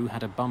that the crew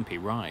had a bumpy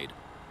ride.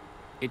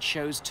 It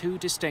shows two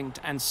distinct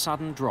and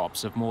sudden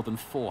drops of more than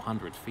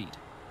 400 feet.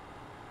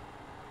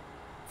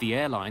 The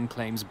airline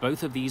claims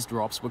both of these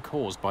drops were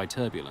caused by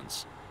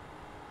turbulence.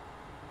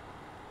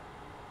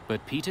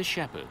 But Peter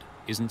Shepard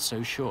isn't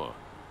so sure.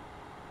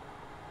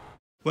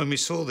 When we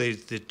saw the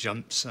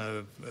jumps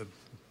of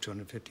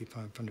 250,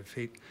 500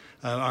 feet,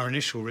 our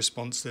initial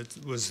response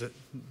was that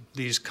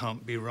these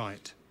can't be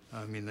right.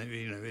 I mean,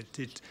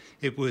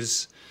 it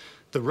was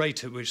the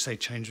rate at which they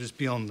changed was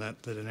beyond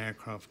that an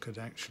aircraft could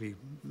actually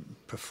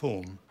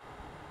perform.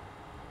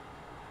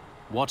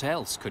 What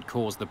else could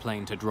cause the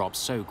plane to drop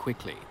so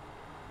quickly?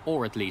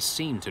 Or at least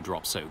seem to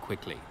drop so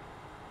quickly?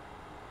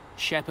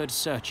 Shepard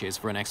searches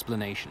for an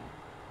explanation.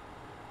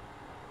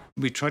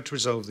 We tried to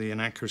resolve the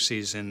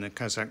inaccuracies in the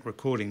Kazakh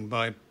recording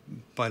by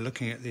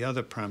looking at the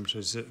other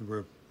parameters that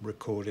were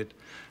recorded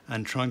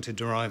and trying to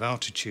derive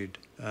altitude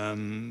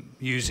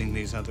using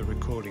these other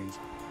recordings.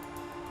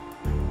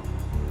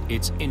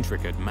 It's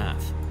intricate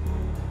math.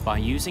 By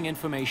using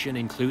information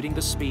including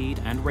the speed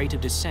and rate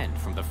of descent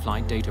from the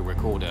flight data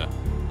recorder,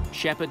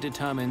 Shepard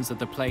determines that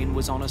the plane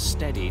was on a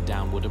steady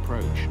downward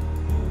approach.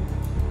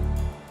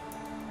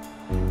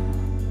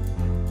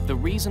 The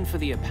reason for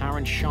the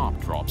apparent sharp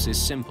drops is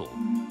simple.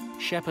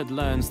 Shepard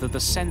learns that the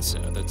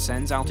sensor that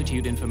sends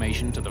altitude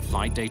information to the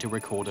flight data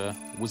recorder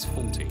was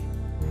faulty.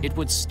 It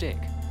would stick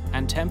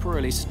and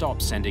temporarily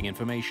stop sending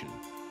information.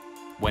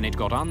 When it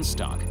got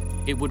unstuck,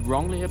 it would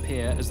wrongly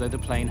appear as though the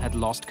plane had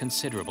lost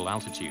considerable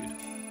altitude.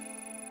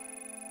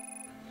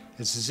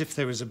 It's as if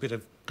there was a bit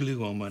of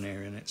glue on one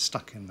area and it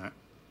stuck in that.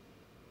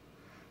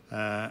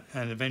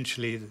 And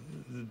eventually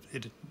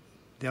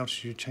the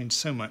altitude changed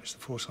so much, the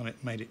force on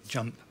it made it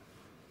jump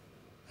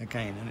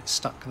again, and it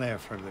stuck there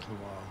for a little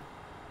while.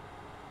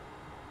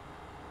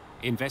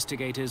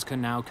 Investigators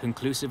can now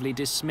conclusively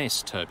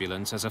dismiss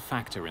turbulence as a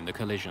factor in the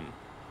collision.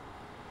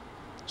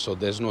 So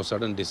there's no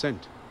sudden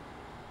descent?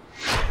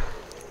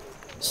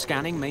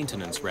 Scanning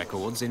maintenance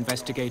records,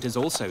 investigators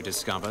also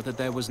discover that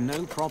there was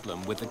no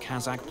problem with the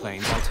Kazakh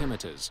plane's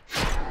altimeters.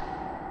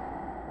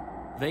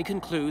 They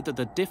conclude that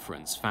the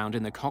difference found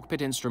in the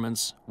cockpit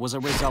instruments was a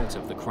result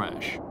of the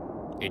crash.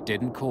 It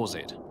didn't cause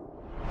it.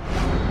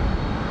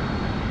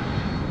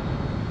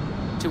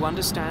 To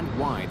understand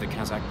why the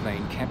Kazakh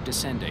plane kept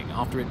descending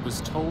after it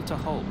was told to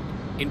hold,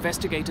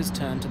 investigators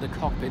turned to the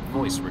cockpit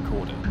voice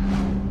recorder.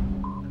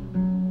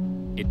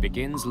 It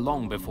begins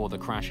long before the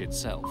crash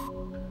itself.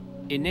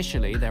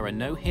 Initially, there are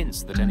no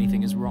hints that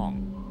anything is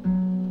wrong.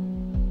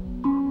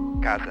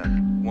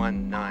 Kazakh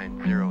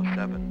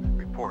 1907,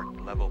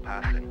 report level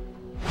passing.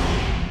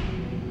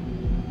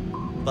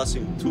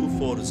 Passing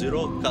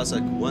 240,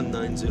 Kazakh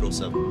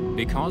 1907.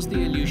 Because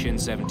the Aviation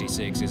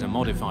 76 is a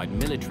modified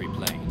military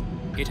plane,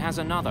 it has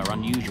another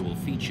unusual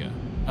feature,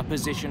 a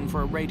position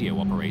for a radio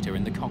operator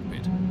in the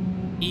cockpit.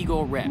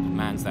 Igor Rep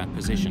mans that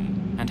position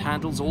and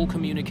handles all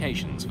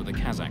communications for the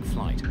Kazakh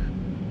flight.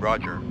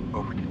 Roger,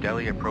 over to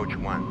Delhi approach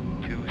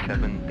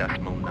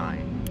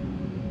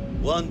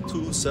 127.9.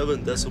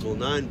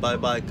 127.9,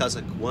 bye-bye,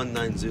 Kazakh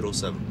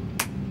 1907.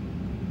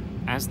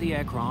 As the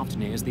aircraft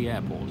nears the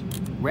airport,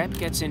 Rep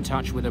gets in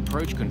touch with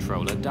approach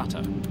controller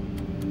Dutta.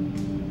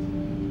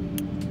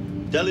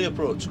 Delhi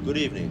approach, good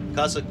evening.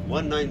 Kazakh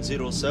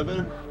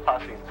 1907.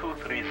 Passing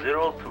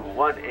 230 to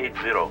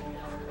 180.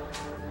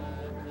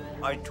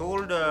 I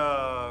told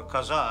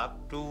Kazakh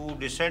to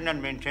descend and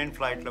maintain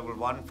flight level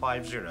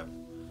 150.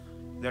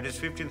 That is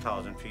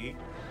 15,000 feet.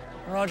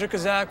 Roger,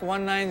 Kazakh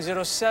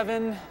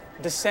 1907.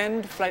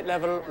 Descend, flight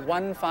level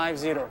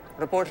 150.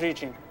 Report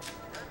reaching.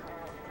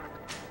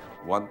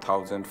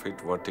 1,000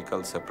 feet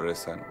vertical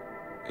separation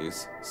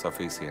is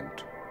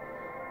sufficient,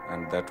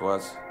 and that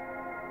was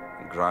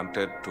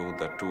granted to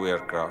the two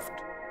aircraft.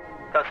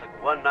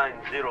 Kazakh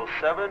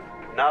 1907,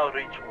 now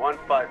reach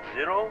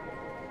 150.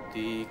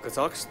 The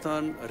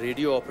Kazakhstan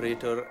radio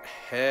operator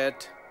had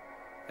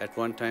at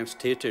one time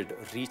stated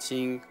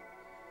reaching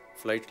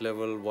flight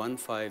level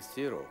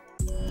 150.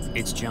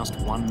 It's just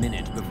 1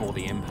 minute before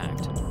the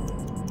impact.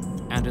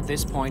 And at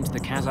this point,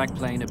 the Kazakh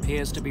plane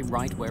appears to be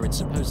right where it's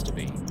supposed to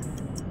be,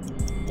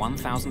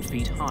 1,000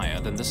 feet higher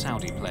than the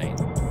Saudi plane.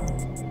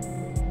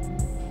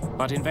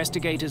 But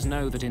investigators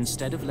know that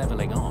instead of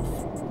leveling off,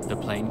 the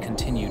plane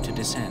continued to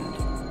descend.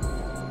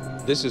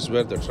 This is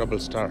where the trouble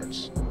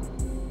starts.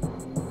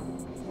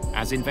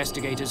 As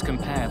investigators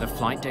compare the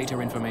flight data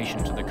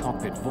information to the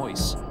cockpit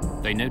voice,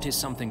 they notice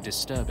something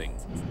disturbing.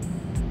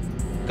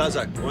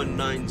 Kazakh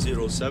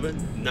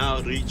 1907,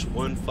 now reach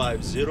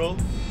 150.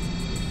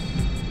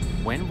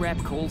 When Rep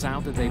calls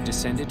out that they've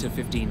descended to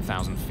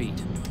 15,000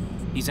 feet,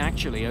 he's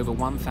actually over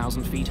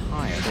 1,000 feet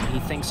higher than he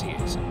thinks he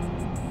is.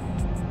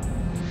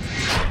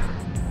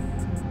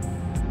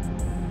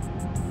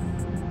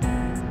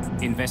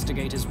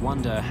 Investigators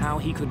wonder how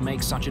he could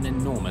make such an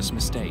enormous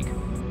mistake.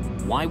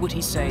 Why would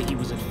he say he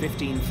was at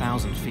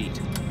 15,000 feet,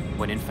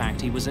 when in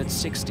fact he was at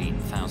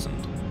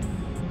 16,000?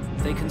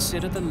 They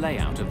consider the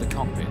layout of the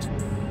cockpit.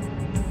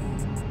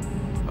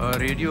 A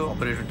radio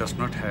operator does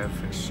not have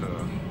his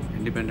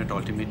independent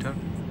altimeter.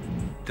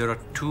 There are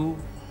two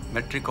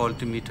metric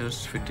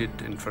altimeters fitted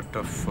in front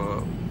of,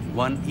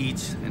 one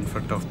each in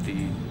front of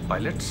the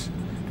pilots.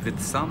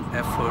 With some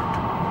effort,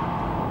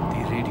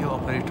 the radio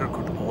operator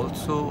could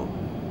also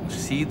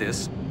see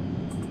this.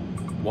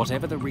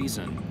 Whatever the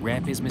reason,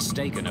 Rep is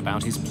mistaken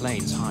about his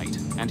plane's height,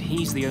 and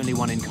he's the only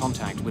one in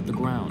contact with the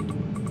ground.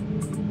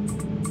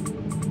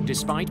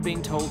 Despite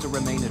being told to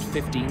remain at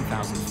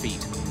 15,000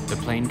 feet, the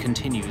plane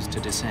continues to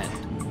descend.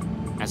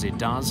 As it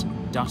does,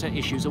 Dutta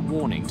issues a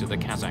warning to the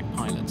Kazakh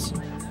pilots.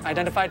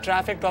 Identified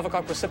traffic, 12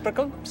 o'clock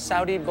reciprocal,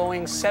 Saudi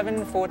Boeing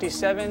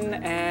 747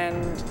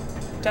 and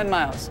 10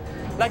 miles.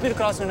 Likely to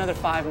cross in another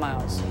 5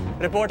 miles.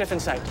 Report if in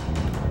sight.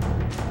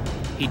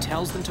 He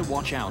tells them to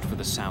watch out for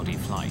the Saudi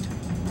flight,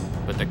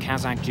 but the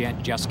Kazakh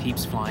jet just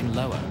keeps flying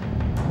lower.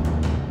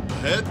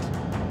 Ahead.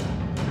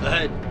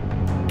 Ahead.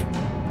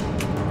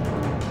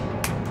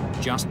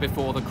 Just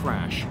before the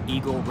crash,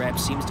 Igor Rep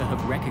seems to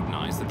have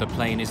recognized that the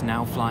plane is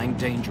now flying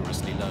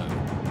dangerously low.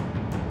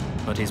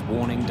 But his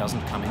warning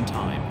doesn't come in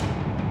time.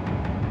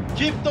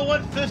 Keep the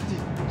 150.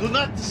 Do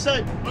not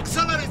descend.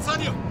 Accelerate,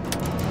 Sanyo.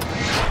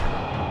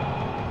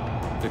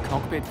 The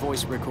cockpit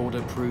voice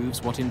recorder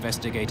proves what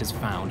investigators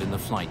found in the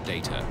flight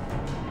data.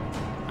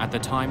 At the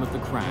time of the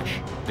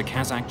crash, the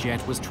Kazakh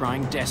jet was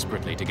trying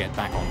desperately to get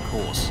back on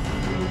course.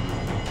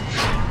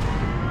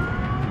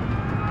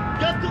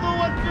 Get to the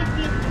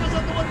 150 and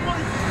present the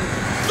 140.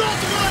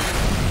 Don't run!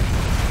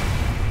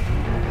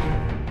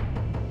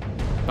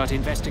 But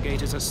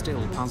investigators are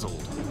still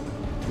puzzled.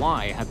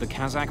 Why had the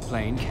Kazakh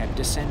plane kept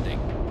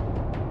descending?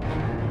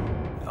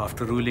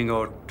 After ruling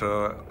out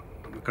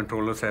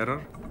controller's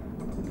error,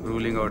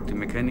 ruling out the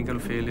mechanical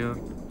failure,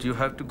 you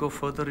have to go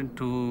further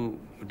into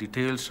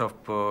details of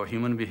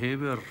human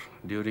behavior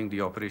during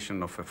the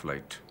operation of a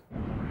flight.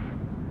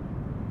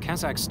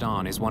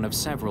 Kazakhstan is one of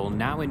several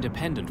now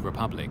independent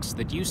republics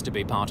that used to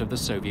be part of the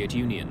Soviet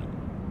Union.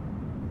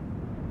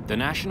 The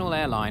national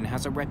airline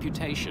has a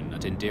reputation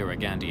at Indira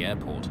Gandhi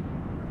Airport.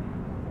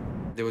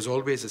 There was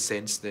always a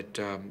sense that,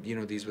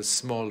 these were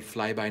small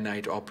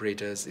fly-by-night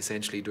operators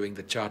essentially doing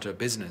the charter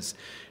business,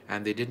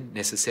 and they didn't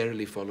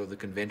necessarily follow the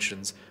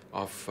conventions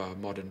of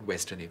modern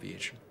Western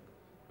aviation.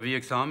 We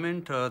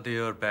examined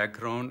their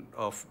background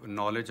of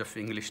knowledge of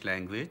English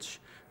language.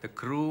 The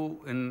crew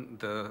in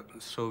the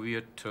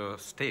Soviet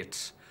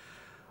states,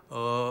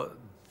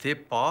 they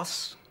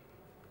pass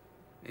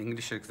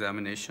English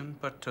examination,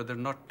 but they're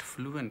not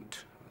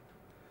fluent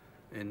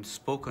in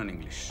spoken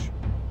English.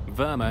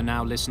 Verma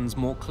now listens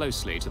more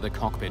closely to the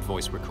cockpit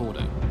voice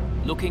recorder,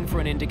 looking for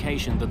an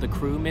indication that the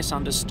crew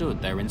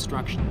misunderstood their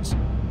instructions.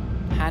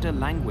 Had a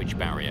language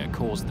barrier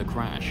caused the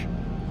crash?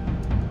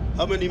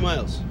 How many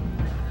miles?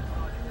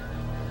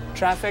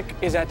 Traffic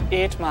is at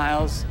 8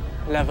 miles,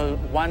 level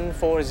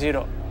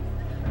 140.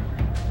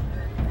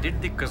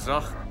 Did the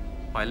Kazakh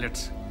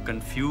pilots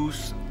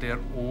confuse their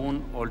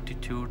own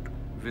altitude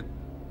with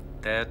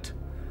that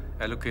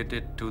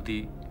allocated to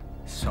the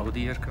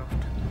Saudi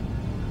aircraft?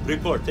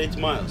 Report, 8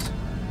 miles.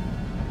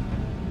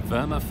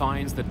 Verma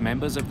finds that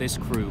members of this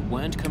crew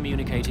weren't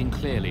communicating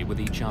clearly with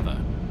each other.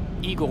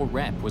 Igor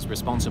Rep was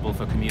responsible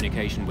for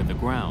communication with the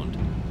ground,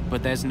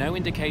 but there's no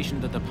indication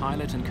that the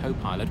pilot and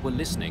co-pilot were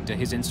listening to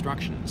his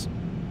instructions.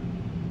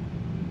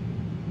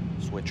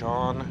 Switch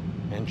on,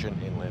 engine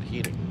inlet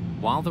heating.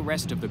 While the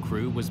rest of the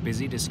crew was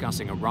busy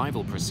discussing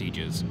arrival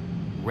procedures,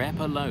 Rep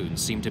alone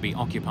seemed to be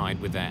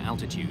occupied with their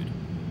altitude.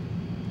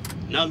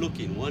 Now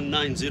looking,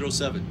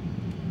 1907.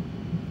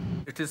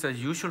 It is a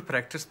usual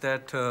practice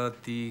that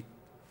the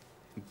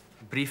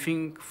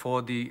briefing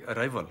for the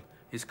arrival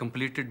is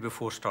completed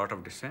before start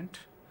of descent,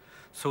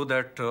 so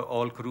that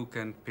all crew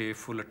can pay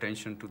full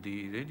attention to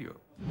the radio.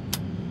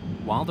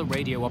 While the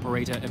radio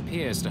operator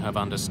appears to have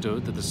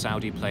understood that the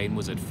Saudi plane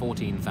was at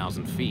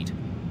 14,000 feet,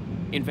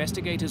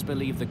 investigators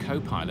believe the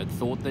co-pilot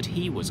thought that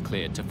he was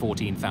cleared to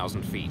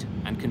 14,000 feet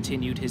and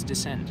continued his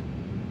descent.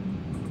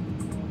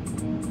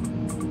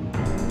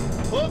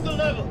 Hold the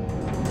level.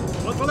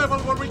 What level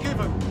were we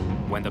given?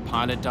 When the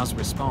pilot does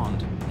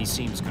respond, he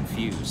seems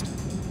confused.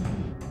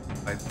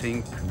 I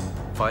think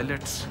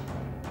pilots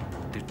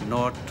did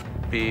not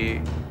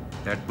pay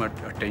that much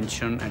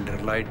attention and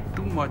relied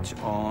too much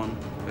on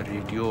the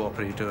radio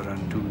operator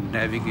and to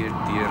navigate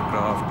the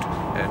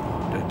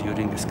aircraft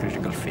during this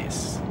critical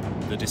phase.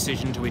 The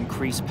decision to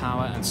increase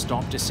power and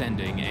stop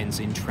descending ends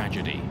in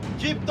tragedy.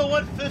 Keep the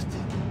 150.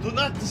 Do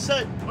not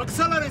descend.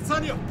 Accelerate,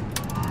 Sanya.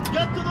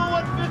 Get to the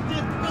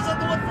 150. Because at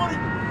the 140.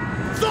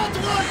 Stop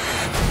one!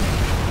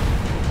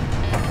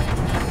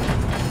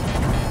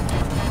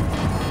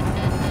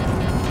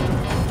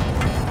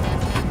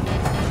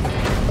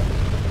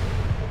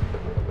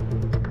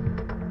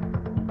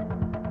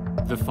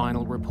 The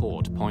final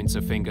report points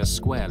a finger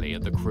squarely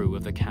at the crew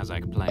of the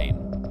Kazakh plane.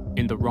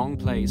 In the wrong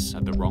place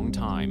at the wrong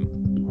time,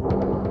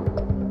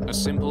 a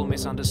simple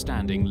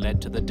misunderstanding led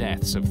to the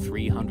deaths of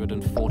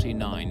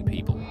 349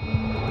 people.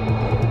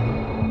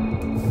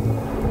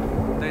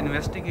 The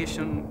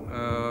investigation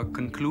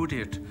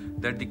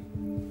concluded that the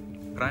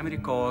primary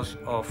cause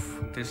of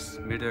this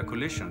Mayday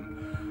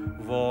collision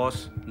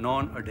was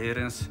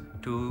non-adherence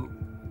to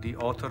the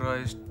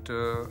authorized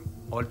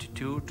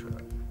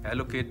altitude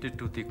allocated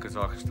to the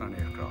Kazakhstan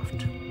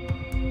aircraft.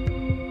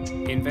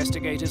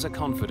 Investigators are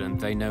confident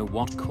they know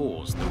what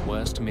caused the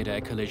worst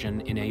mid-air collision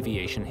in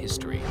aviation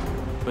history.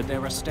 But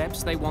there are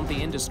steps they want the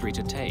industry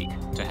to take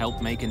to help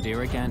make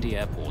Indira Gandhi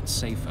Airport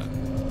safer.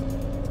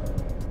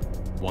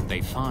 What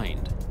they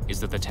find is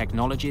that the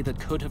technology that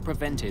could have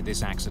prevented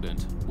this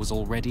accident was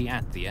already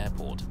at the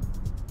airport.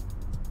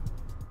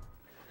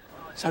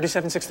 Saudi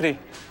 763.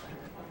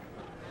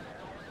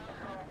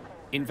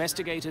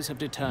 Investigators have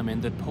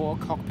determined that poor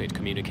cockpit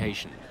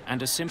communication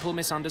and a simple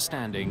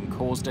misunderstanding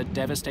caused a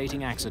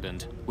devastating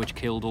accident which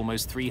killed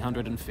almost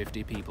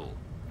 350 people.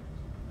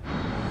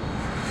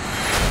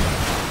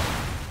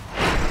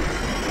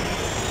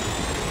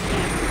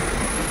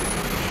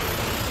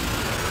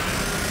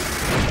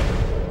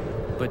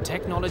 But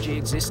technology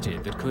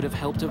existed that could have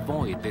helped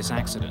avoid this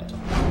accident.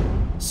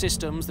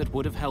 Systems that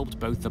would have helped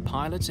both the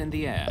pilots in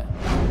the air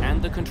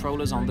and the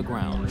controllers on the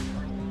ground.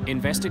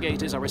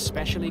 Investigators are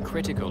especially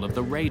critical of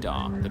the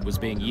radar that was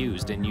being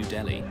used in New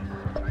Delhi.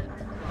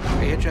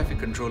 Air traffic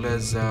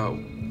controllers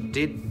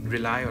did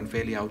rely on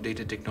fairly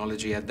outdated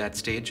technology at that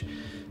stage.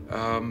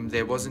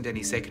 There wasn't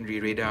any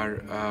secondary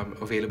radar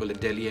available at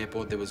Delhi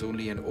Airport. There was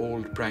only an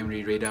old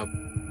primary radar.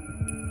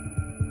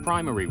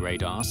 Primary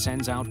radar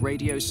sends out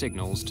radio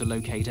signals to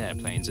locate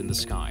airplanes in the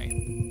sky.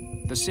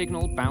 The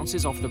signal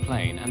bounces off the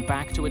plane and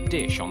back to a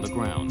dish on the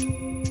ground.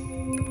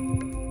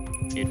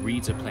 It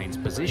reads a plane's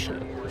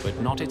position, but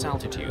not its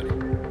altitude.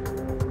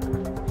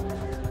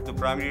 The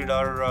primary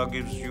radar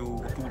gives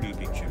you 2D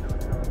picture.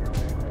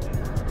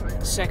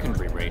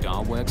 Secondary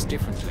radar works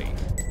differently.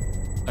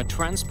 A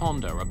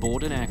transponder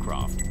aboard an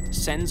aircraft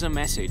sends a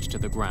message to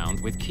the ground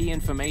with key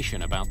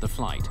information about the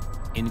flight,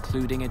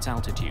 including its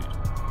altitude.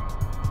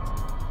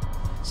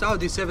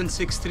 Saudi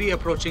 763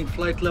 approaching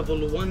flight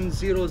level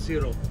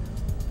 100.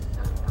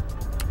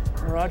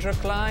 Roger,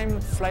 climb,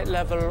 flight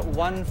level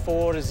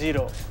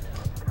 140.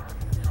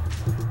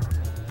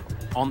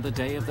 On the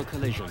day of the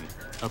collision,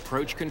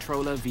 approach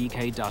controller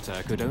VK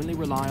Dutta could only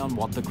rely on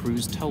what the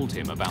crews told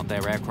him about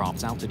their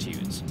aircraft's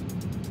altitudes.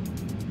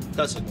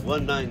 Kazakh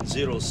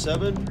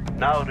 1907,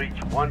 now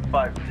reach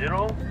 150.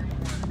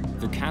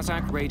 The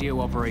Kazakh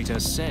radio operator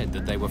said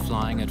that they were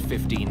flying at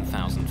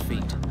 15,000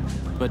 feet,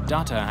 but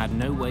Dutta had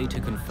no way to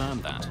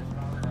confirm that.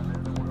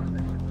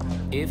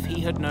 If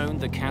he had known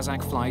the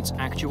Kazakh flight's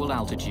actual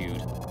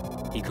altitude,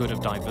 He could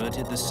have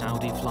diverted the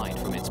Saudi flight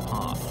from its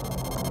path.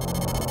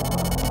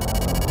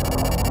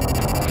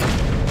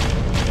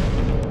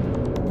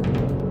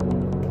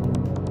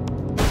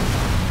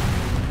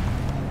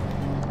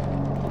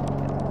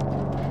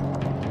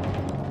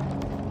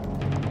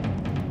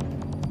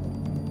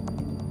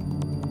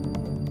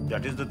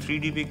 That is the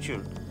 3D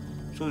picture.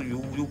 So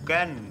you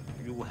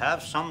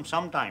have some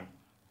time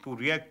to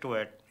react to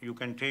it. You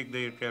can take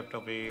the aircraft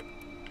away.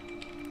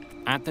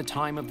 At the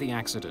time of the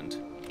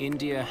accident,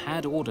 India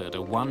had ordered a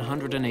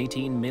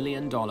 $118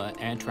 million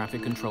air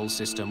traffic control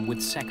system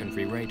with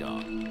secondary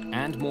radar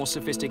and more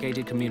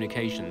sophisticated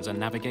communications and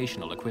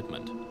navigational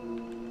equipment.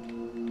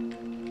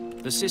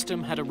 The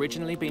system had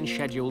originally been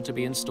scheduled to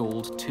be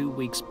installed 2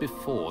 weeks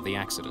before the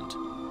accident.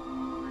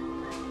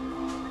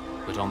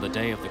 But on the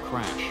day of the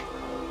crash,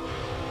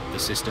 the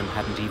system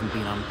hadn't even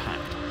been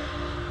unpacked.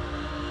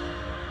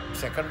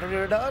 Secondary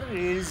radar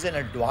is an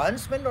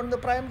advancement on the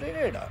primary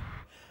radar.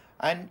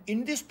 And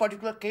in this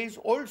particular case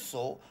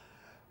also,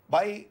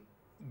 by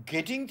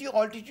getting the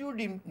altitude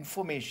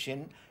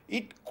information,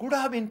 it could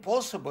have been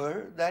possible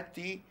that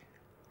the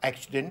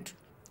accident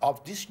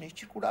of this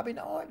nature could have been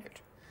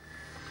avoided.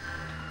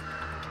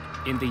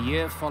 In the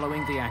year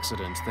following the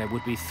accident, there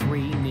would be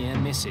 3 near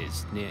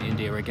misses near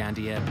Indira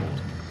Gandhi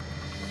Airport.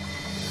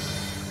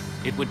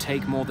 It would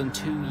take more than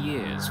 2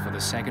 years for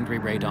the secondary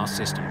radar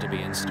system to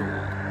be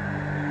installed.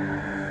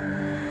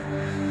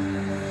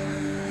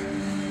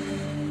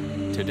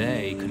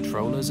 Today,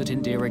 controllers at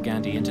Indira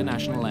Gandhi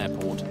International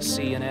Airport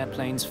see an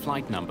airplane's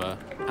flight number,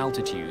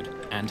 altitude,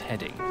 and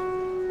heading.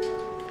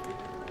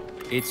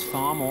 It's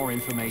far more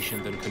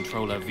information than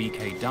controller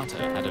VK Dutta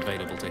had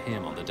available to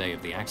him on the day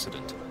of the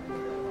accident.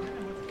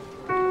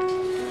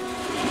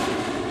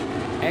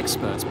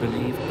 Experts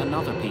believe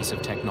another piece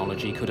of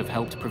technology could have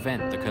helped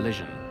prevent the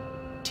collision: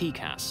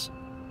 TCAS.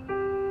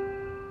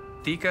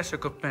 TCAS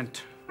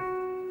equipment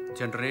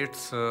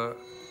generates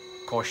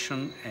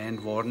caution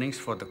and warnings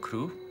for the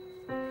crew.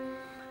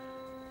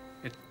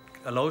 It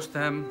allows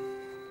them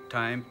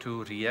time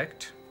to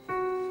react,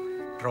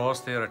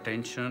 draws their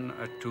attention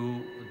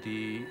to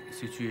the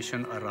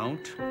situation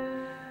around,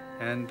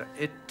 and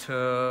it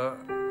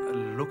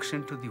looks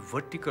into the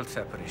vertical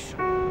separation.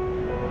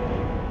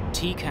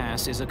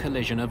 TCAS is a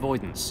collision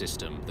avoidance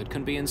system that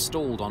can be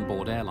installed on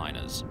board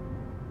airliners.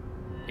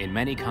 In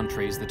many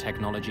countries, the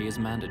technology is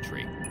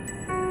mandatory.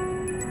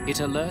 It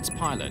alerts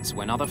pilots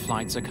when other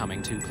flights are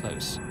coming too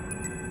close.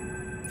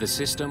 The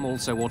system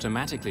also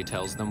automatically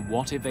tells them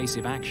what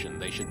evasive action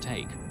they should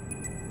take.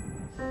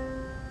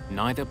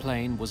 Neither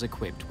plane was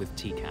equipped with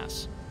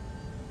TCAS.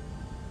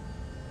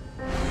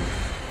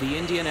 The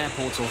Indian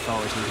Airports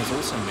Authority has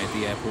also made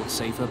the airport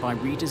safer by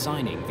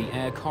redesigning the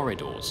air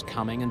corridors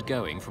coming and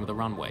going from the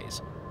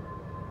runways.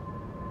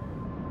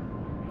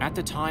 At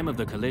the time of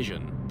the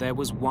collision, there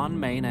was one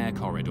main air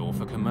corridor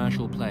for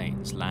commercial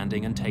planes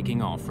landing and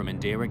taking off from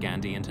Indira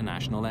Gandhi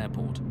International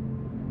Airport.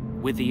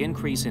 With the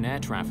increase in air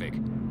traffic,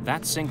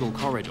 that single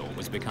corridor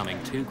was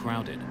becoming too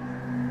crowded.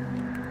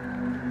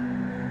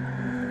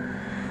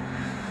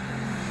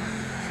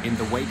 In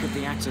the wake of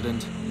the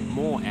accident,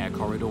 more air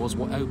corridors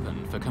were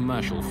opened for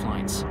commercial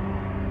flights.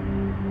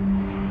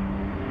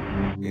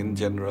 In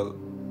general,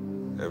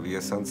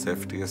 aviation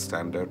safety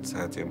standards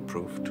has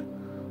improved.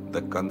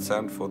 The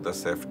concern for the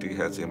safety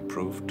has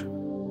improved.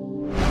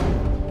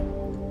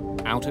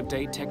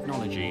 Out-of-date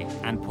technology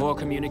and poor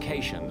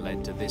communication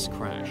led to this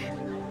crash.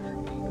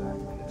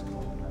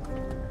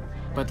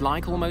 But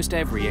like almost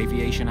every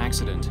aviation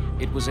accident,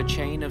 it was a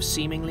chain of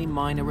seemingly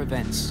minor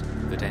events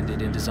that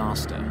ended in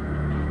disaster.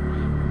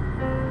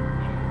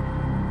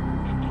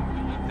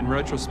 In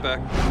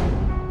retrospect,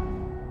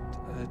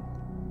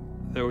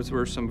 there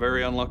were some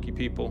very unlucky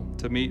people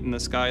to meet in the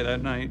sky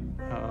that night.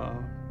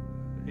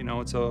 You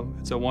know, it's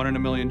a 1 in a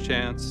million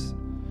chance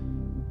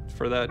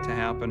for that to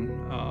happen.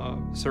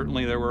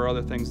 Certainly there were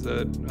other things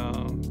that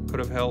could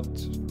have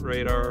helped: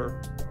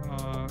 radar,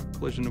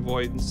 collision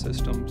avoidance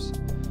systems,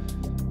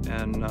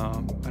 and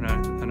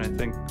I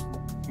think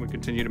we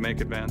continue to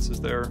make advances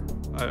there.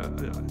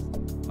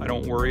 I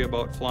don't worry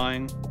about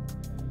flying.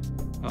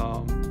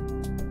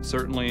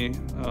 Certainly,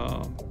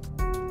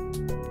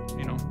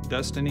 you know,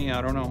 destiny,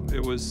 I don't know.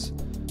 It was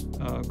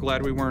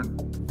glad we weren't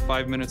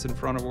 5 minutes in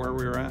front of where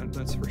we were at,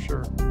 that's for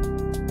sure.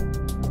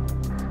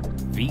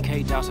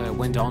 VK Dutta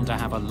went on to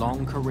have a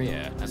long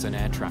career as an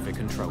air traffic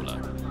controller.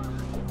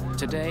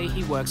 Today,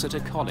 he works at a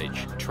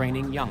college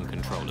training young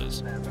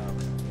controllers.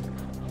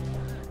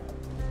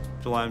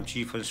 So I'm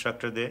chief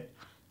instructor there.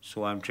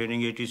 So I'm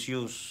training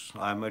ATCUs.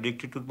 I'm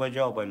addicted to my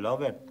job. I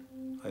love it.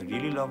 I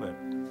really love it.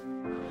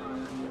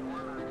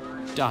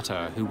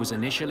 Dutta, who was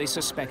initially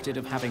suspected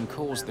of having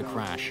caused the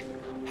crash,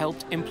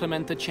 helped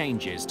implement the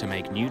changes to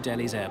make New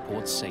Delhi's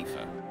airports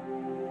safer.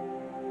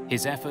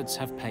 His efforts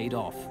have paid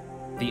off.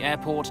 The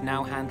airport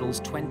now handles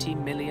 20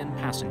 million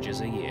passengers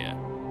a year.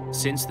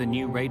 Since the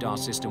new radar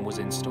system was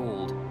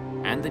installed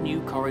and the new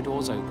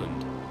corridors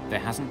opened, there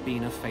hasn't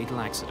been a fatal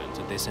accident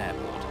at this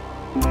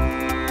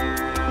airport.